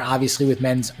 in there, obviously with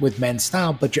men's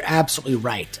style, but you're absolutely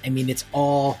right. I mean, it's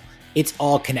all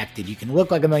connected. You can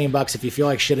look like $1 million if you feel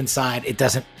like shit inside. It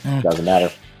doesn't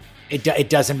matter. It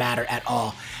doesn't matter at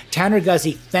all. Tanner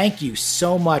Guzy, thank you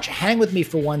so much. Hang with me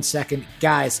for 1 second.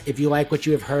 Guys, if you like what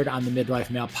you have heard on the Midlife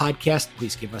Male podcast,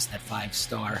 please give us that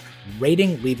 5-star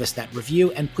rating, leave us that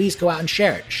review, and please go out and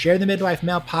share it. Share the Midlife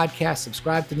Male podcast,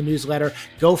 subscribe to the newsletter,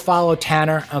 go follow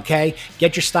Tanner, okay?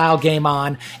 Get your style game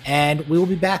on, and we will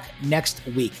be back next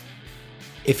week.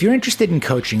 If you're interested in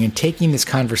coaching and taking this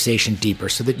conversation deeper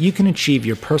so that you can achieve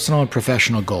your personal and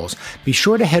professional goals, be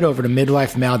sure to head over to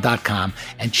midlifemale.com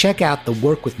and check out the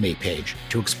Work With Me page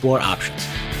to explore options.